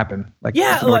going to happen? Like,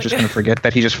 the North just going to forget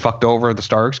that he just fucked over the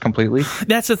Starks completely?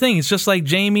 That's the thing. It's just like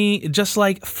Jaime, just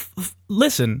like,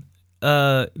 listen,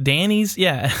 Dany's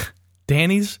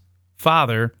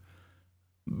father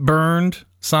burned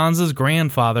Sansa's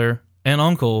grandfather and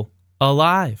uncle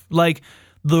alive. Like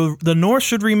the North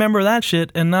should remember that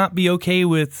shit and not be okay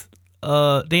with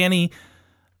Dany.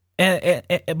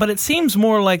 But it seems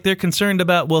more like they're concerned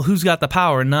about, well, who's got the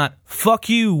power, not fuck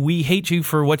you, we hate you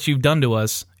for what you've done to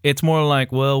us. It's more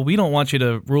like, well, we don't want you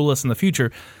to rule us in the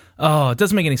future. Oh, it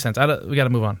doesn't make any sense. We got to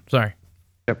move on. Sorry.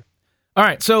 Yep. All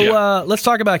right, so let's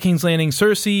talk about King's Landing.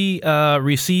 Cersei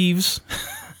receives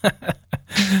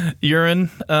Euron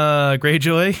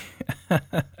Greyjoy,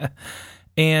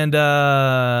 and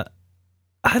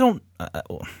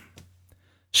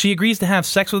she agrees to have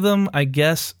sex with him, I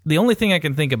guess. The only thing I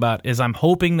can think about is I'm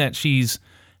hoping that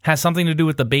has something to do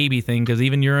with the baby thing, because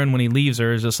even Euron, when he leaves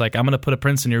her, is just like, I'm going to put a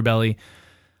prince in your belly.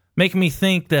 Making me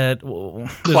think that...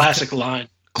 Classic line.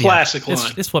 Classic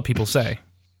line. It's what people say.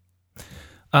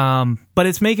 But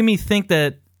it's making me think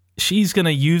that she's going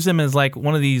to use him as like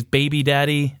one of these baby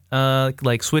daddy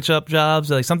like switch up jobs,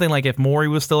 like something like if Maury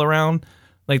was still around,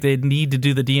 like they'd need to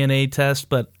do the DNA test,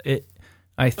 but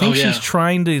I think she's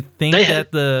trying to think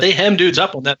they hem dudes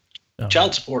up on that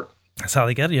child support. That's how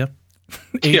they get you.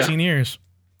 18 years.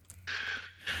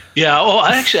 Yeah. Oh,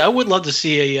 I would love to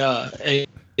see a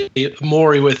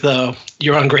Maury with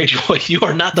Euron Greyjoy. You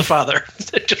are not the father.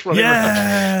 Just running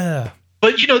around.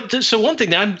 But you know, so one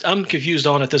thing that I'm confused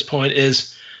on at this point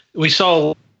is we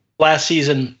saw last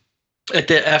season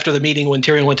after the meeting when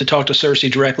Tyrion went to talk to Cersei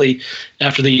directly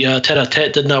after the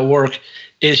tete-a-tete did not work,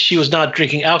 is she was not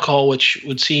drinking alcohol, which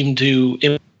would seem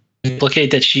to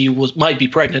implicate that she might be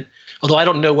pregnant. Although I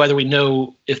don't know whether we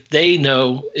know if they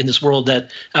know in this world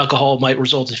that alcohol might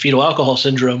result in fetal alcohol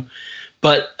syndrome.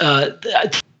 But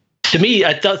to me,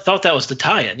 I thought that was the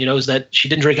tie-in, you know, is that she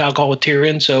didn't drink alcohol with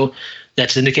Tyrion, so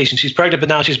that's an indication she's pregnant, but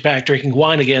now she's back drinking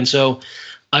wine again. So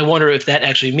I wonder if that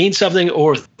actually means something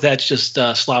or if that's just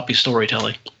sloppy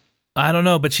storytelling. I don't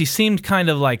know, but she seemed kind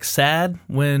of like sad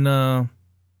when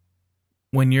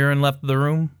Euron left the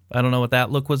room. I don't know what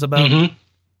that look was about. Mm-hmm.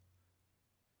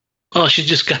 Oh, she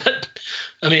just got,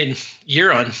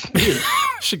 Euron.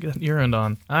 She got Euron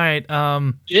on. All right.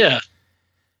 Yeah.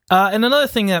 And another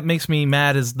thing that makes me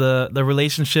mad is the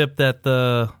relationship that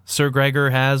the Sir Gregor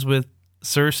has with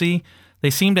Cersei. They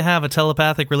seem to have a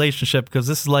telepathic relationship, because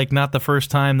this is like not the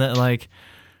first time that like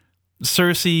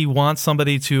Cersei wants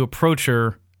somebody to approach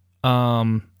her,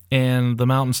 and the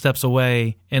mountain steps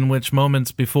away, in which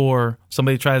moments before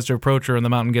somebody tries to approach her and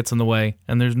the mountain gets in the way,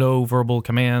 and there's no verbal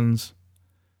commands.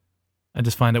 I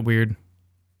just find it weird.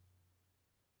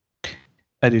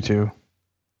 I do too.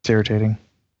 It's irritating.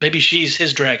 Maybe she's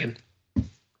his dragon.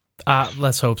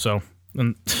 Let's hope so.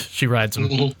 And she rides him,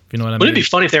 if you know what I mean. Wouldn't it be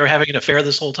funny if they were having an affair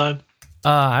this whole time?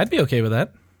 I'd be okay with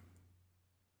that.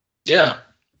 Yeah.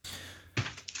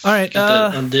 All right.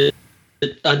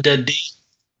 Undead D.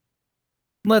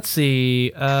 Let's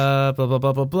see. Blah, blah,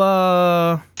 blah, blah,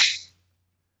 blah.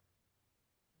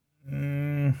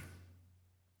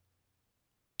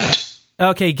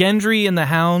 Okay, Gendry and the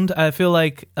Hound. I feel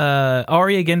like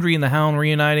Arya, Gendry, and the Hound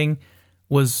reuniting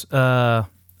was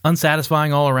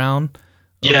unsatisfying all around.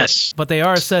 Yes. But they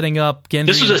are setting up Gendry.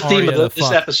 This was a theme Arya of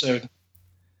this episode.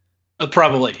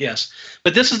 Probably, yes.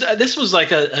 But this was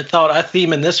like a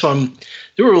theme in this one.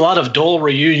 There were a lot of dull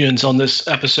reunions on this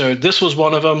episode. This was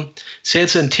one of them.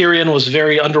 Sansa and Tyrion was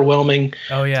very underwhelming.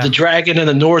 Oh yeah. The dragon and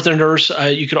the Northerners,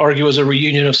 you could argue, was a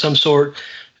reunion of some sort.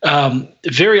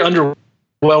 Very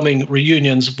underwhelming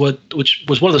reunions, which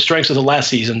was one of the strengths of the last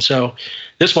season. So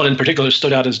this one in particular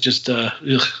stood out as just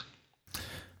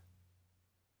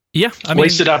yeah,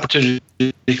 wasted opportunity.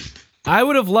 I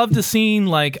would have loved to seen,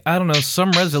 like, I don't know,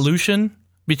 some resolution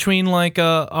between, like,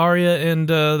 Arya and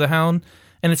the Hound.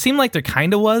 And it seemed like there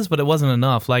kind of was, but it wasn't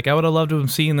enough. Like, I would have loved to have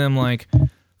seen them, like,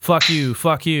 fuck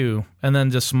you, and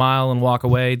then just smile and walk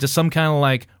away. Just some kind of,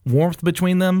 like, warmth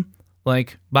between them.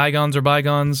 Like, bygones are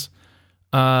bygones.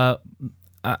 I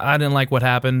didn't like what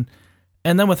happened.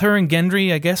 And then with her and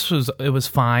Gendry, I guess it was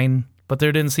fine. But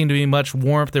there didn't seem to be much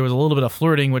warmth. There was a little bit of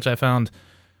flirting, which I found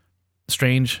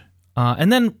strange.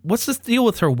 And then what's this deal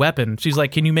with her weapon? She's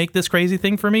like, can you make this crazy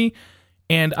thing for me?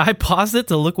 And I paused it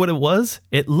to look what it was.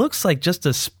 It looks like just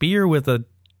a spear with a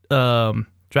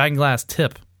dragon glass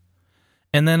tip.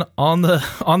 And then on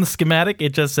the schematic,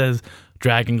 it just says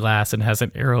dragon glass and has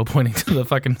an arrow pointing to the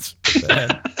fucking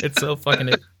head. It's so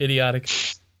fucking idiotic.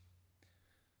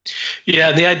 Yeah,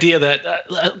 and the idea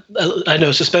that I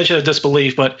know suspension of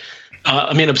disbelief, but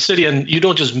obsidian, you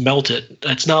don't just melt it.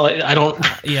 It's not like I don't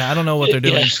know what they're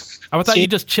doing. Yeah. I thought you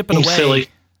just chip it away. Silly.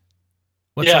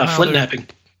 Flint napping.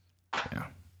 Yeah.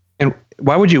 And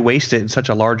why would you waste it in such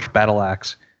a large battle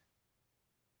axe?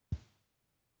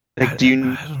 Like, do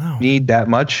you need that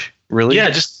much? Really?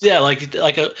 Yeah,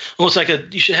 almost like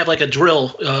you should have like a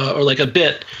drill or like a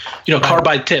bit,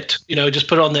 carbide tipped. Just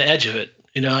put it on the edge of it.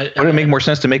 Wouldn't it make more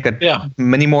sense to make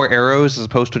many more arrows as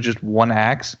opposed to just one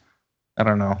axe? I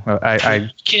don't know. You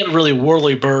can't really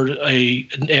whirly bird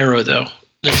an arrow though.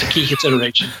 That's a key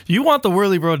consideration. You want the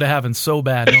whirly-bird to happen so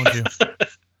bad, don't you?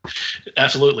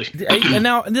 Absolutely. And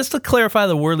now, just to clarify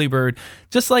the whirly-bird,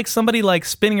 just like somebody like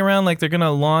spinning around like they're going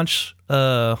to launch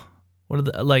the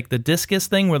discus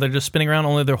thing where they're just spinning around,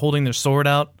 only they're holding their sword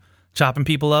out, chopping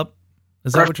people up?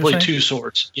 Is that what you're saying? Two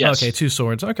swords, yes. Okay, 2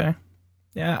 swords, okay.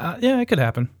 Yeah, it could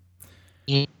happen.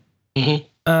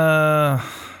 Mm-hmm.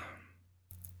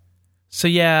 So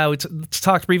yeah, let's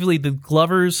talk briefly. The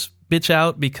Glovers bitch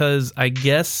out because I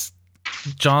guess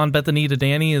John Bethany to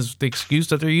Danny is the excuse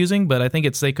that they're using, but I think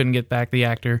it's they couldn't get back the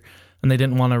actor and they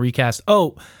didn't want to recast.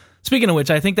 Oh, speaking of which,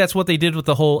 I think that's what they did with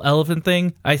the whole elephant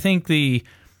thing. I think the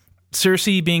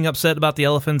Cersei being upset about the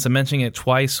elephants and mentioning it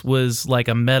twice was like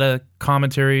a meta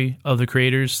commentary of the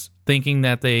creators, thinking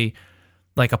that they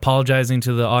like apologizing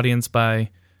to the audience by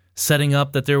setting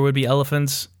up that there would be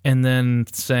elephants and then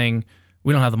saying,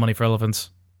 we don't have the money for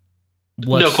elephants.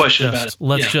 No question about it.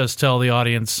 Let's just tell the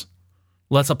audience.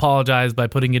 Let's apologize by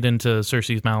putting it into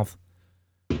Cersei's mouth.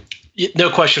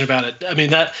 No question about it. I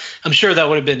mean, I'm sure that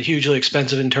would have been hugely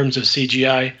expensive in terms of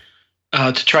CGI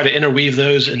to try to interweave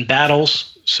those in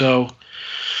battles. So,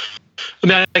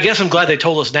 I guess I'm glad they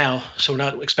told us now, so we're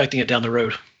not expecting it down the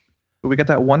road. We got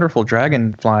that wonderful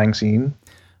dragon flying scene.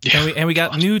 Yeah. And we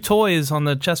got new toys on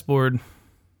the chessboard.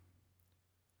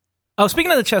 Oh,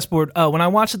 speaking of the chessboard, when I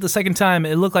watched it the second time,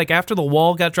 it looked like after the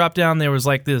wall got dropped down, there was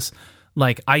like this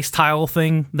like ice tile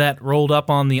thing that rolled up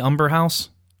on the Umber house.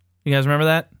 You guys remember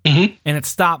that? Mm-hmm. And it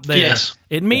stopped there. Yes.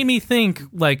 It made me think,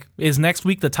 like, is next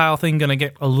week the tile thing going to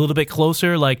get a little bit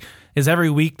closer? Like, is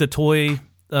every week the toy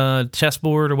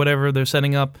chessboard or whatever they're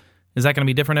setting up, is that going to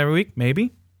be different every week?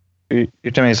 Maybe. You're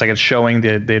telling me it's like it's showing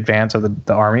the advance of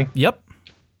the army? Yep.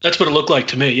 That's what it looked like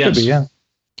to me, yes. Could be, yeah.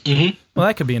 Mm-hmm. Well,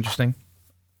 that could be interesting.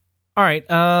 All right,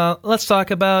 let's talk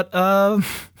about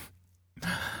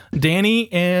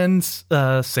Danny and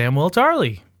Samwell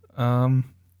Tarly.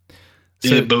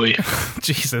 Bowie.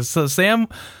 Jesus. So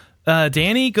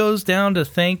Danny goes down to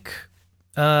thank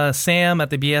Sam at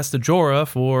the behest of Jorah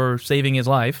for saving his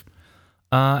life,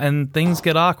 and things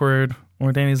get awkward.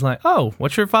 Where Danny's like, "Oh,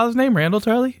 what's your father's name? Randall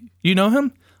Tarly? You know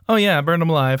him? Oh yeah, I burned him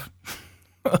alive."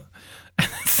 And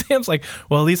Sam's like,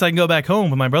 well, at least I can go back home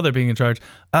with my brother being in charge.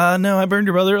 No, I burned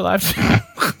your brother alive too.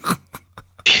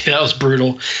 That was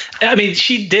brutal. I mean,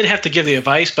 she did have to give the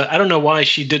advice, but I don't know why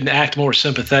she didn't act more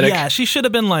sympathetic. Yeah, she should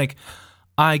have been like,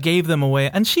 I gave them away.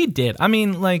 And she did. I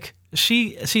mean, like,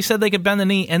 she said they could bend the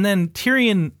knee. And then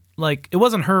Tyrion, like, it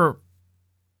wasn't her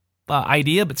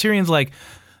idea, but Tyrion's like,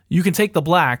 you can take the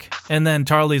black. And then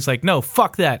Tarly's like, no,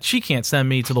 fuck that. She can't send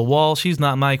me to the wall. She's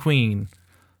not my queen.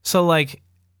 So, like,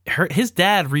 his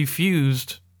dad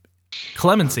refused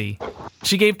clemency.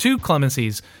 She gave 2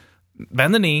 clemencies,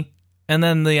 bend the knee, and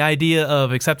then the idea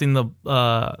of accepting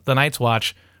the Night's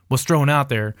Watch was thrown out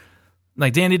there.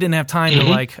 Like, Danny didn't have time to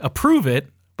like approve it,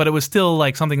 but it was still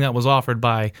like something that was offered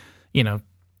by,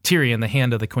 Tyrion, the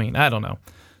hand of the queen. I don't know.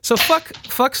 So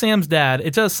fuck Sam's dad.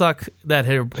 It does suck that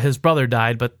his brother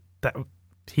died, but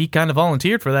he kind of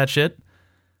volunteered for that shit.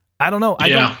 I don't know.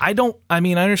 I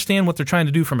mean, I understand what they're trying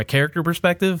to do from a character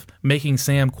perspective, making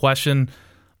Sam question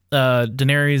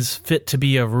Daenerys fit to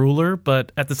be a ruler,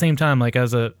 but at the same time, like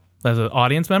as an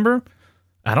audience member,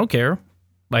 I don't care.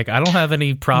 Like, I don't have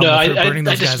any problem with burning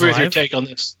those guys alive. I disagree with your take on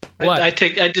this. What? I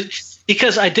did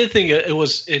because I did think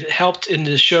it helped in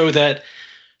the show that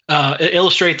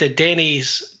illustrate that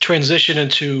Dany's transition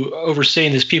into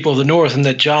overseeing these people of the North, and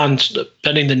that Jon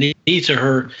bending the knee to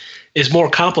her is more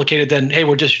complicated than, hey,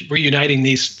 we're just reuniting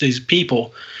these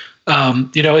people.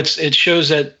 It shows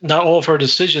that not all of her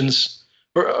decisions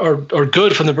are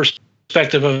good from the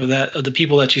perspective of the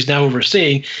people that she's now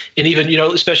overseeing, and even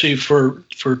especially for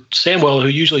Samwell, who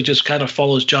usually just kind of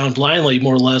follows Jon blindly,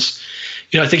 more or less.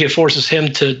 I think it forces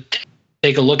him to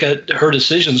take a look at her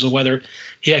decisions and whether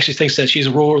he actually thinks that she's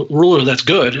a ruler that's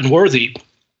good and worthy.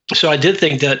 So I did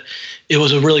think that it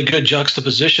was a really good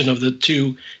juxtaposition of the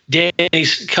two.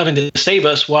 Dany's coming to save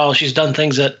us while she's done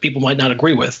things that people might not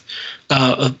agree with,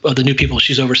 of the new people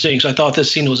she's overseeing. So I thought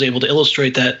this scene was able to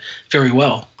illustrate that very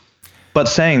well. But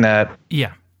saying that,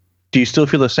 yeah, do you still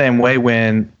feel the same way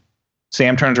when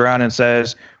Sam turns around and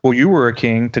says, well, you were a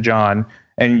king to Jon,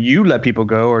 and you let people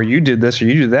go, or you did this, or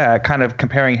you did that, kind of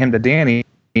comparing him to Dany,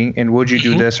 and would you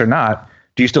do this or not?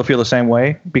 Do you still feel the same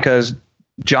way? Because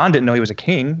Jon didn't know he was a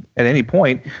king at any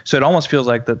point, so it almost feels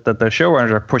like that the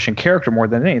showrunners are pushing character more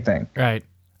than anything. Right.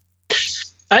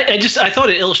 I thought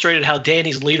it illustrated how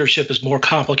Dany's leadership is more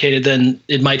complicated than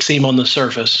it might seem on the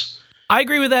surface. I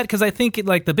agree with that, because I think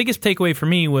the biggest takeaway for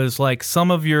me was like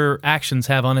some of your actions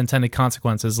have unintended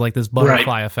consequences, like this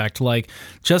butterfly effect. Like,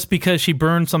 just because she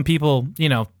burned some people,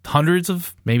 hundreds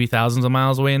of, maybe thousands of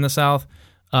miles away in the South,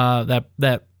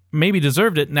 that maybe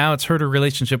deserved it. Now it's hurt her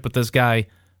relationship with this guy,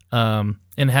 and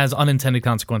has unintended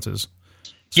consequences.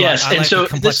 So yes, I like the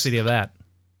complexity of that.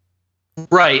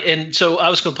 Right, and so I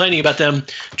was complaining about them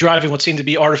driving what seemed to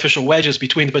be artificial wedges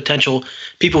between the potential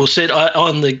people who sit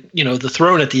on the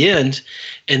throne at the end,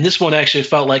 and this one actually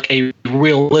felt like a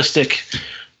realistic,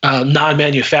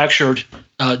 non-manufactured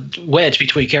wedge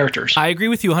between characters. I agree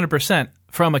with you 100%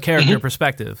 from a character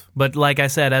perspective, but like I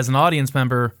said, as an audience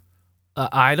member,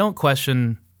 I don't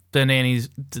question Daenerys'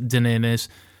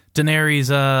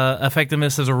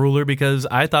 effectiveness as a ruler, because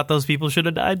I thought those people should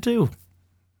have died too.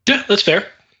 Yeah, that's fair.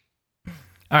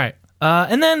 All right.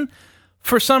 And then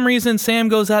for some reason, Sam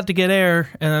goes out to get air,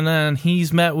 and then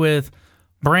he's met with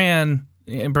Bran.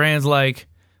 And Bran's like,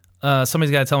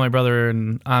 somebody's got to tell my brother,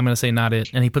 and I'm going to say not it.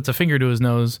 And he puts a finger to his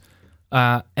nose.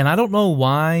 And I don't know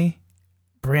why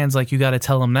Bran's like, you got to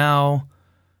tell him now.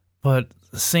 But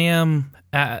Sam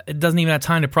doesn't even have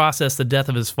time to process the death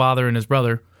of his father and his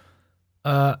brother.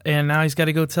 And now he's got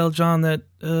to go tell Jon that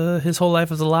his whole life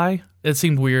is a lie. It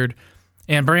seemed weird.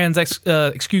 And Bran's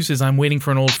excuse is, I'm waiting for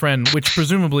an old friend, which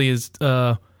presumably is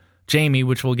Jaime,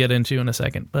 which we'll get into in a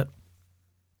second. But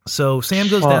so Sam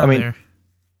goes down there.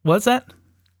 What's that?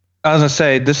 I was gonna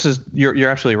say, you're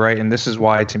absolutely right, and this is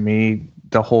why, to me,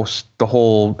 the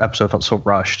whole episode felt so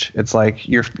rushed. It's like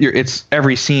it's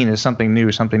every scene is something new,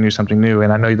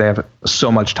 and I know they have so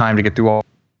much time to get through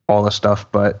all this stuff,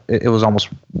 but it was almost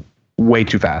way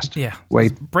too fast. Yeah.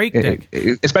 Breakneck.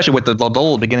 Especially with the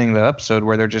lull beginning of the episode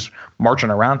where they're just marching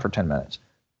around for 10 minutes.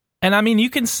 And I mean, you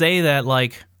can say that,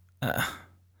 like,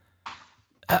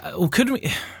 couldn't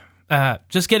we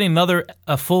just getting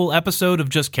a full episode of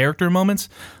just character moments?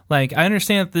 Like, I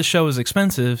understand that this show is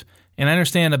expensive, and I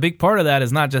understand a big part of that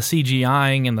is not just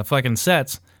CGIing and the fucking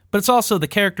sets, but it's also the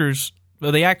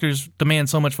actors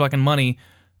demand so much fucking money.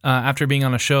 After being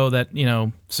on a show that,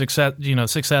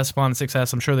 success upon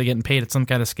success, I'm sure they're getting paid at some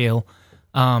kind of scale.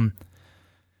 But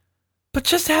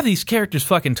just have these characters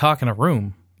fucking talk in a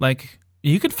room. Like,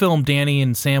 you could film Dany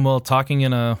and Samwell talking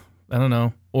in a, I don't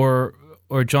know, or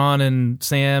Jon and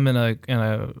Sam in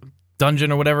a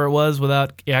dungeon or whatever it was,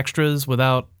 without extras,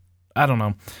 without, I don't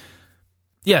know.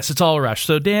 Yes, it's all a rush.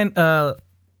 So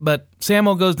but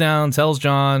Samwell goes down, tells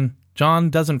Jon.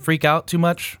 Jon doesn't freak out too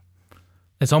much.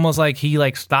 It's almost like he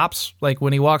stops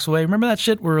when he walks away. Remember that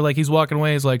shit where he's walking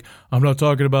away, he's like, I'm not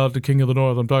talking about the King of the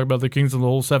North, I'm talking about the kings of the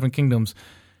whole 7 kingdoms.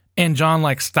 And Jon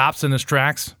stops in his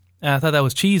tracks. And I thought that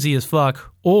was cheesy as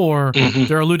fuck. Or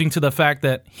they're alluding to the fact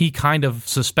that he kind of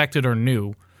suspected or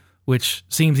knew, which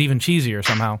seems even cheesier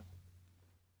somehow.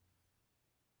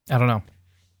 I don't know.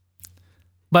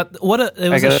 But it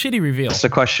was a shitty reveal. The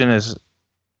question is,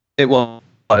 it was.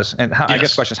 And I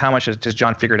guess the question is, how much has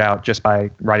Jon figured out just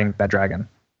by riding that dragon?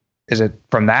 Is it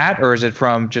from that, or is it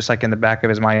from just in the back of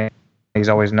his mind, he's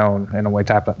always known in a way,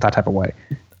 that type of way?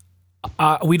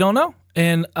 We don't know,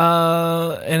 and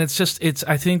it's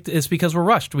I think it's because we're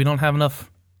rushed. We don't have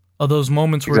enough of those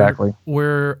moments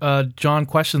where Jon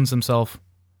questions himself.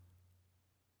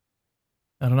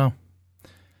 I don't know.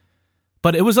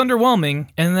 But it was underwhelming,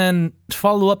 and then to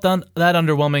follow up on that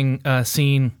underwhelming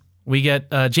scene, we get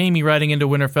Jaime riding into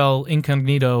Winterfell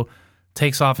incognito,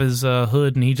 takes off his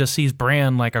hood, and he just sees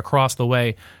Bran like across the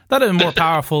way. That would have been more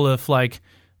powerful if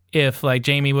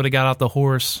Jaime would have got off the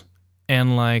horse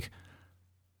and like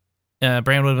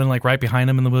Bran would have been like right behind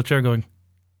him in the wheelchair going,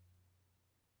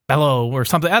 hello, or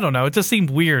something. I don't know. It just seemed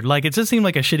weird. Like, it just seemed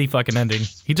like a shitty fucking ending.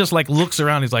 He just like looks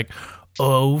around. He's like,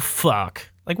 oh fuck.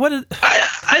 Like, what is...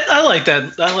 I like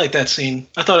that. I like that scene.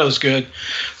 I thought it was good.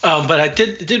 But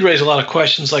it did raise a lot of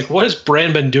questions. Like, what has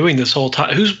Bran been doing this whole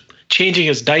time? Who's changing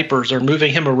his diapers or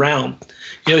moving him around?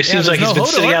 You know, he seems like he's been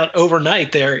sitting out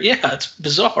overnight there. Yeah, it's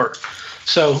bizarre.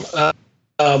 So,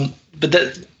 but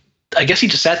that, I guess he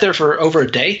just sat there for over a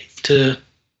day to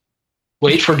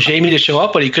wait for Jaime to show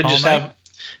up, but he couldn't just have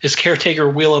his caretaker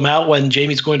wheel him out when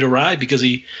Jaime's going to ride because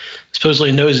he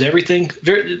supposedly knows everything.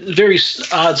 Very, very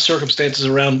odd circumstances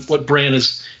around what Bran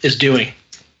is doing.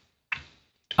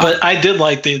 But I did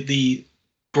like the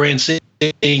Bran seeing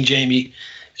Jaime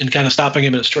and kind of stopping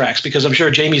him in his tracks, because I'm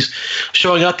sure Jaime's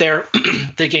showing up there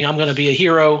thinking, I'm going to be a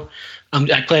hero.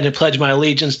 I plan to pledge my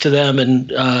allegiance to them, and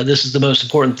this is the most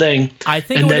important thing. I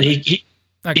think, and then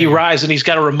he arrives and he's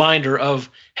got a reminder of,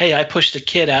 hey, I pushed a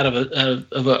kid out of an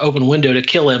open window to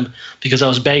kill him because I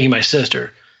was banging my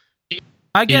sister.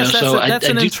 I guess that's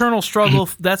an internal struggle.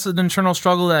 That's an internal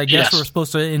struggle that I guess we're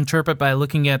supposed to interpret by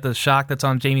looking at the shock that's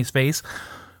on Jaime's face.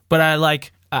 But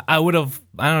I would have,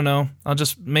 I don't know, I'll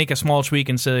just make a small tweak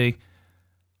and say,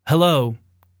 hello,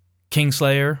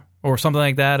 Kingslayer, or something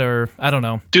like that, or I don't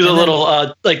know. Do the little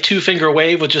like 2-finger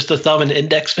wave with just the thumb and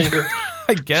index finger.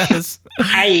 I guess.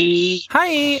 Hi.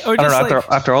 Or just I don't know,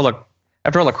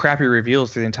 after all the crappy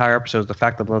reveals through the entire episode, the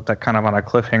fact that left that kind of on a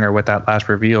cliffhanger with that last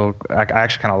reveal, I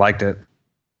actually kind of liked it.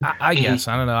 I guess.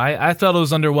 I don't know. I felt it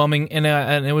was underwhelming, and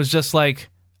it was just like,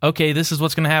 okay, this is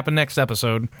what's going to happen next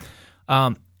episode.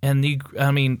 Speaking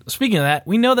of that,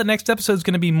 we know that next episode is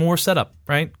going to be more setup,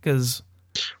 right? Because...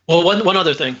 Well, one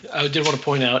other thing I did want to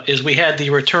point out is we had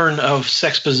the return of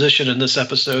Sexposition in this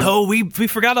episode. Oh, we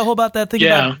forgot a whole about that thing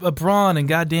about Bronn, and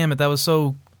goddamn it, that was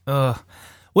so...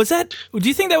 Was that... Do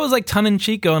you think that was like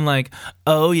tongue-in-cheek going like,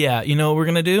 oh yeah, you know what we're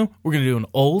going to do? We're going to do an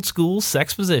old-school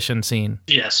Sexposition scene.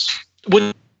 Yes.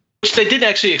 Which they didn't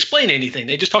actually explain anything.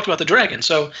 They just talked about the dragon.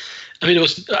 So, I mean, it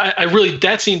was... I really...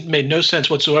 That scene made no sense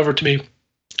whatsoever to me,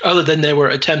 other than they were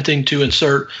attempting to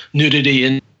insert nudity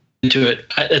into it.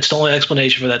 It's the only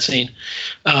explanation for that scene.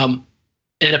 And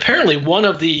apparently one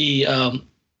of the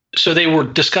so they were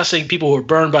discussing people who were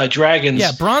burned by dragons.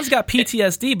 Yeah, Bronn's got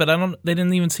PTSD, but they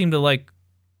didn't even seem to like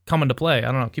come into play.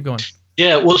 I don't know. Keep going.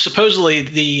 Yeah, well, supposedly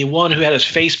the one who had his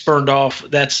face burned off,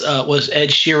 was Ed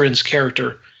Sheeran's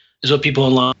character, is what people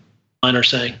online are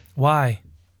saying. Why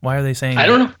are they saying I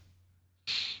don't know.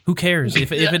 Who cares?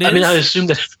 If it is, I mean, I assume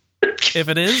that if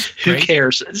it is, who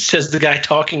cares? Says the guy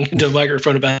talking into a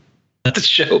microphone about the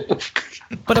show.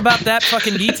 But about that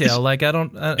fucking detail, like I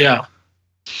don't. Yeah.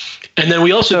 And then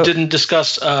we also didn't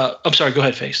discuss. I'm sorry. Go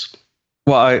ahead, Face.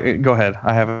 Well, go ahead.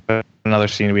 I have another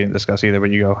scene we didn't discuss either, but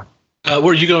you go.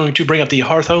 Were you going to bring up the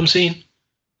hearth home scene?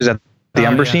 Is that the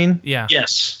Ember scene? Yeah.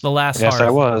 Yes. The last. Yes, hearth.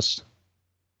 I was.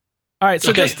 All right.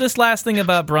 So just this last thing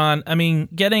about Bronn. I mean,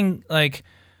 getting like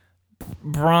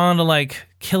Bronn to like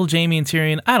kill Jaime and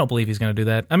Tyrion. I don't believe he's going to do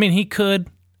that. I mean, he could,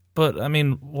 but I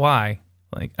mean, why?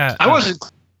 Like, I wasn't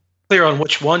clear on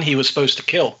which one he was supposed to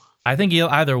kill. I think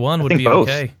either one would be both.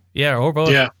 okay. Yeah, or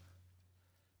both. Yeah.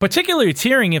 Particularly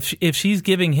Tyrion, if she's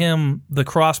giving him the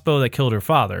crossbow that killed her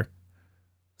father.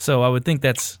 So I would think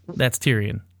that's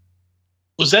Tyrion.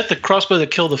 Was that the crossbow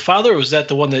that killed the father, or was that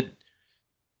the one that...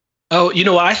 Oh, you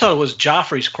know, I thought it was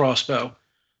Joffrey's crossbow,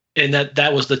 and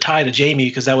that was the tie to Jaime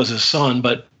because that was his son,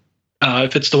 but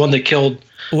if it's the one that killed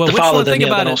the father, then think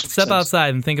about that it. Step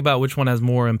outside and think about which one has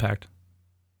more impact.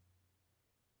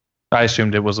 I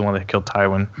assumed it was the one that killed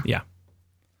Tywin. Yeah.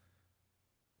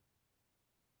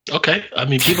 Okay. I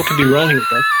mean, people can be wrong here,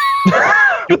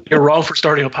 but you're wrong for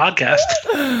starting a podcast.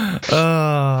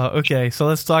 Okay. So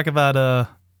let's talk about a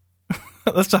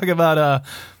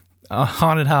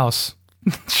haunted house.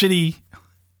 Shitty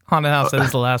haunted house that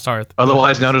is the last hearth.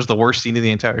 Otherwise known as the worst scene of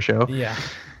the entire show. Yeah.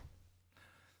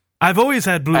 I've always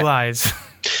had blue eyes.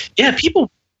 Yeah, people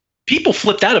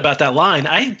flipped out about that line.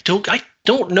 I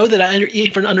don't know that I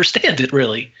even understand it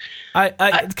really.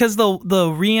 Because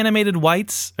the reanimated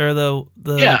whites or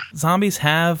the zombies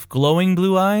have glowing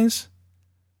blue eyes,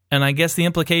 and I guess the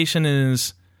implication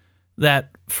is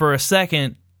that for a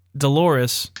second,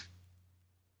 Dolores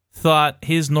thought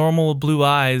his normal blue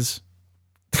eyes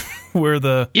were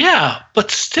the but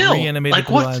still reanimated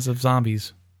blue eyes of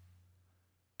zombies.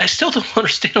 I still don't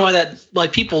understand why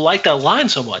that people like that line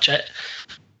so much.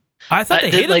 I thought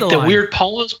they hated the line. Weird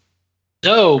pause.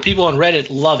 No, people on Reddit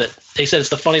love it. They said it's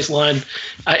the funniest line.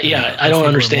 I don't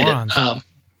understand it.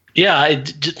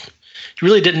 It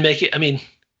really didn't make it. I mean,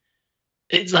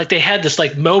 it's like they had this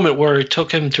moment where it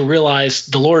took him to realize,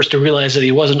 Dolores to realize that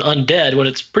he wasn't undead when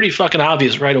it's pretty fucking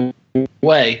obvious right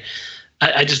away.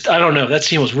 I don't know. That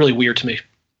scene was really weird to me.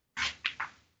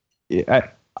 Yeah,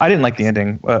 I didn't like the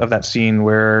ending of that scene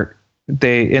where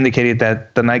they indicated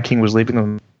that the Night King was leaving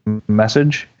them a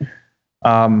message.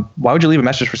 Why would you leave a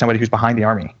message for somebody who's behind the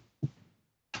army?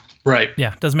 Right.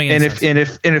 Yeah, doesn't make any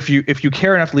sense. If you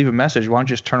care enough to leave a message, why don't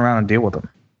you just turn around and deal with them?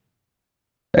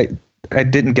 I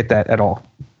didn't get that at all.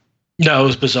 No, it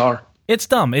was bizarre. It's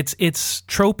dumb. It's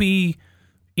tropey,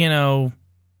 A-team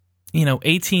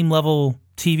level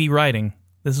TV writing.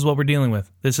 This is what we're dealing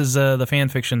with. This is the fan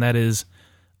fiction that is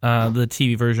the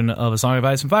TV version of A Song of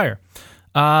Ice and Fire.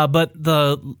 But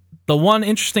the one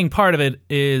interesting part of it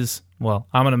is, well,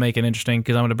 I'm going to make it interesting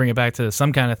because I'm going to bring it back to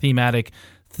some kind of thematic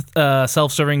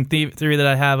self-serving theory that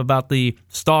I have about the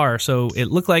star. So it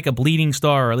looked like a bleeding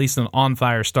star, or at least an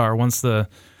on-fire star, once the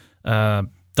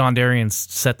Dondarians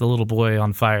set the little boy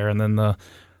on fire, and then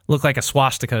looked like a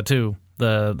swastika too.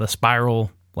 The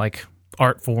spiral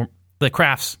art form, the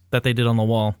crafts that they did on the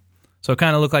wall. So it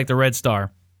kind of looked like the red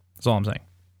star. That's all I'm saying.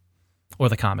 Or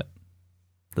the comet.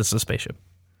 This is a spaceship.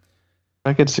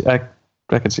 I could see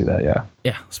that, yeah.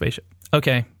 Yeah, spaceship.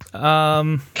 Okay.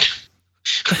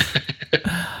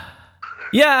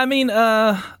 Yeah, I mean,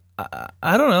 I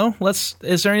don't know.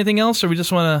 Is there anything else, or we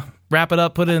just want to wrap it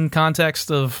up, put it in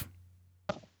context of...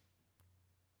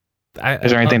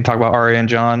 Is there anything to talk about Arya and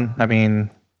Jon? I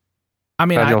mean, how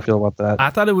do y'all feel about that? I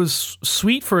thought it was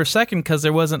sweet for a second because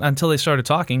there wasn't until they started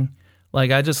talking.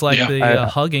 I just liked the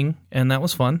hugging, and that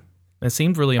was fun. It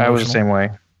seemed really emotional. I was the same way.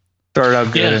 Started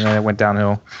out good, and then it went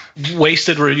downhill.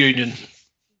 Wasted reunion.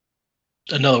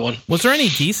 Another one. Was there any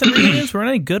decent reunions? Were there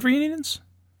any good reunions?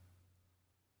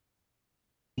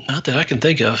 Not that I can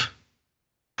think of.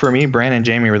 For me, Bran and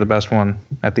Jaime were the best one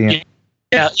at the end.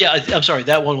 Yeah. I'm sorry.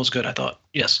 That one was good, I thought.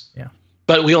 Yes. Yeah.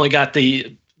 But we only got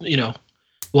the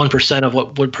 1% of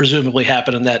what would presumably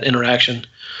happen in that interaction,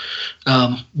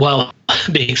 while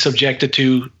being subjected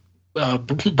to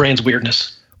Bran's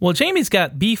weirdness. Well, Jaime's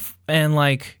got beef, and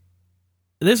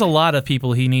there's a lot of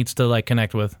people he needs to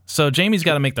connect with. So Jaime's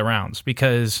got to make the rounds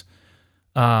because,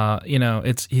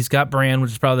 he's got Bran,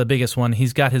 which is probably the biggest one.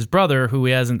 He's got his brother, who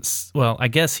he hasn't. Well, I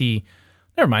guess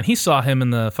never mind. He saw him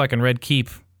in the fucking Red Keep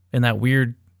in that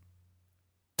weird,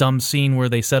 dumb scene where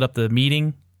they set up the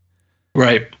meeting.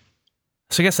 Right.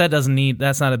 So I guess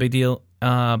that's not a big deal.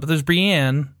 But there's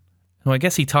Brienne, who I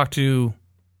guess he talked to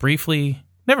briefly.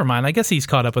 Never mind. I guess he's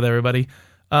caught up with everybody.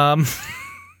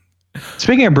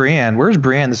 Speaking of Brienne, where's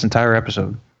Brienne this entire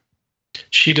episode?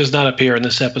 She does not appear in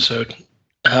this episode.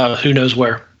 Who knows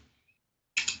where?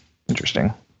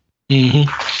 Interesting. Mm-hmm.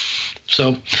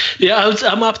 So, yeah,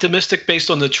 I'm optimistic based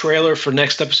on the trailer for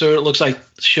next episode. It looks like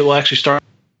shit will actually start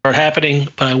happening,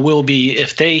 but I will be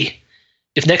if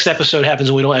next episode happens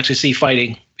and we don't actually see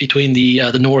fighting between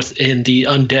the North and the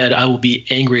undead, I will be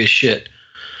angry as shit.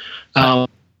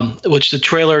 Which the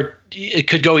trailer, it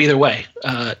could go either way.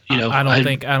 I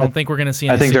don't think we're going to see.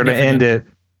 I think they're going to end it.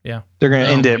 Yeah, they're going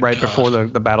to end it right before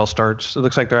the battle starts. It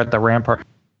looks like they're at the rampart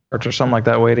or something like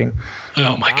that, waiting.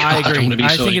 Oh my god! I agree.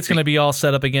 I think it's going to be all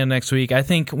set up again next week. I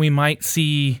think we might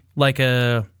see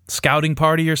a scouting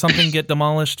party or something get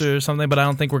demolished or something, but I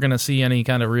don't think we're going to see any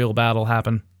kind of real battle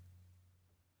happen.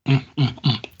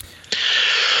 Mm-mm-mm.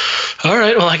 All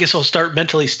right. Well, I guess I'll start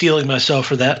mentally steeling myself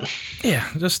for that. Yeah.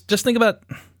 Just think about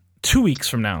 2 weeks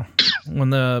from now when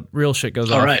the real shit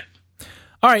goes off. All right.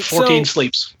 14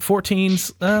 sleeps.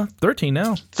 14's 13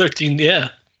 now. 13. Yeah.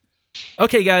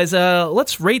 Okay, guys.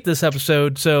 Let's rate this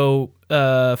episode. So,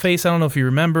 Face, I don't know if you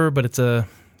remember, but it's a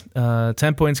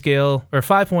 10-point scale or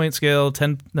 5-point scale.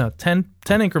 10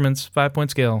 increments. 5-point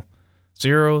scale.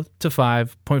 0 to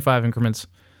 5.5 increments.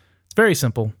 It's very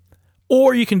simple.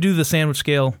 Or you can do the sandwich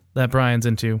scale that Brian's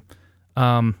into.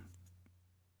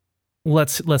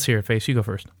 Let's hear it, Face. You go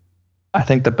first. I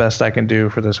think the best I can do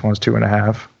for this one's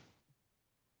 2.5.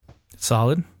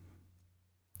 Solid.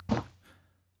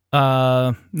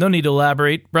 No need to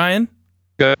elaborate. Brian?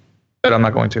 Good. I'm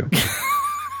not going to.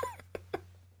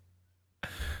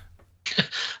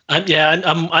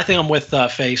 I think I'm with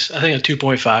Face. I think a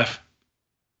 2.5.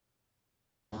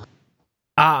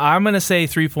 I'm going to say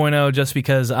 3.0 just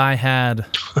because I had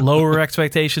lower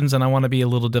expectations and I want to be a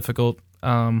little difficult.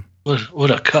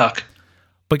 What a cuck.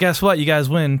 But guess what? You guys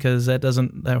win because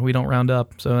we don't round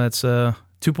up. So that's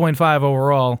 2.5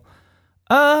 overall.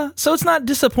 So it's not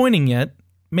disappointing yet.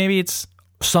 Maybe it's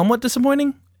somewhat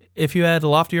disappointing if you had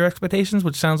loftier expectations,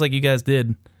 which sounds like you guys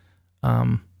did.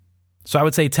 So I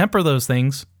would say temper those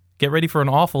things. Get ready for an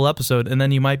awful episode, and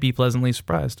then you might be pleasantly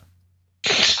surprised.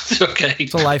 Okay.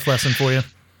 It's a life lesson for you.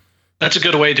 That's a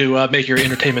good way to make your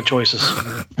entertainment choices.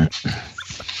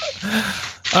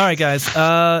 All right, guys.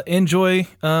 Enjoy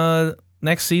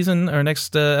next season or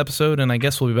next episode, and I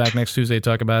guess we'll be back next Tuesday to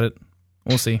talk about it.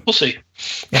 We'll see.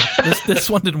 Yeah, this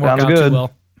one didn't work out too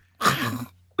well.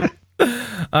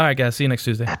 All right, guys. See you next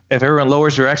Tuesday. If everyone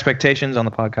lowers their expectations on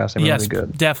the podcast, then it'll be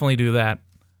good. Definitely do that.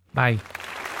 Bye.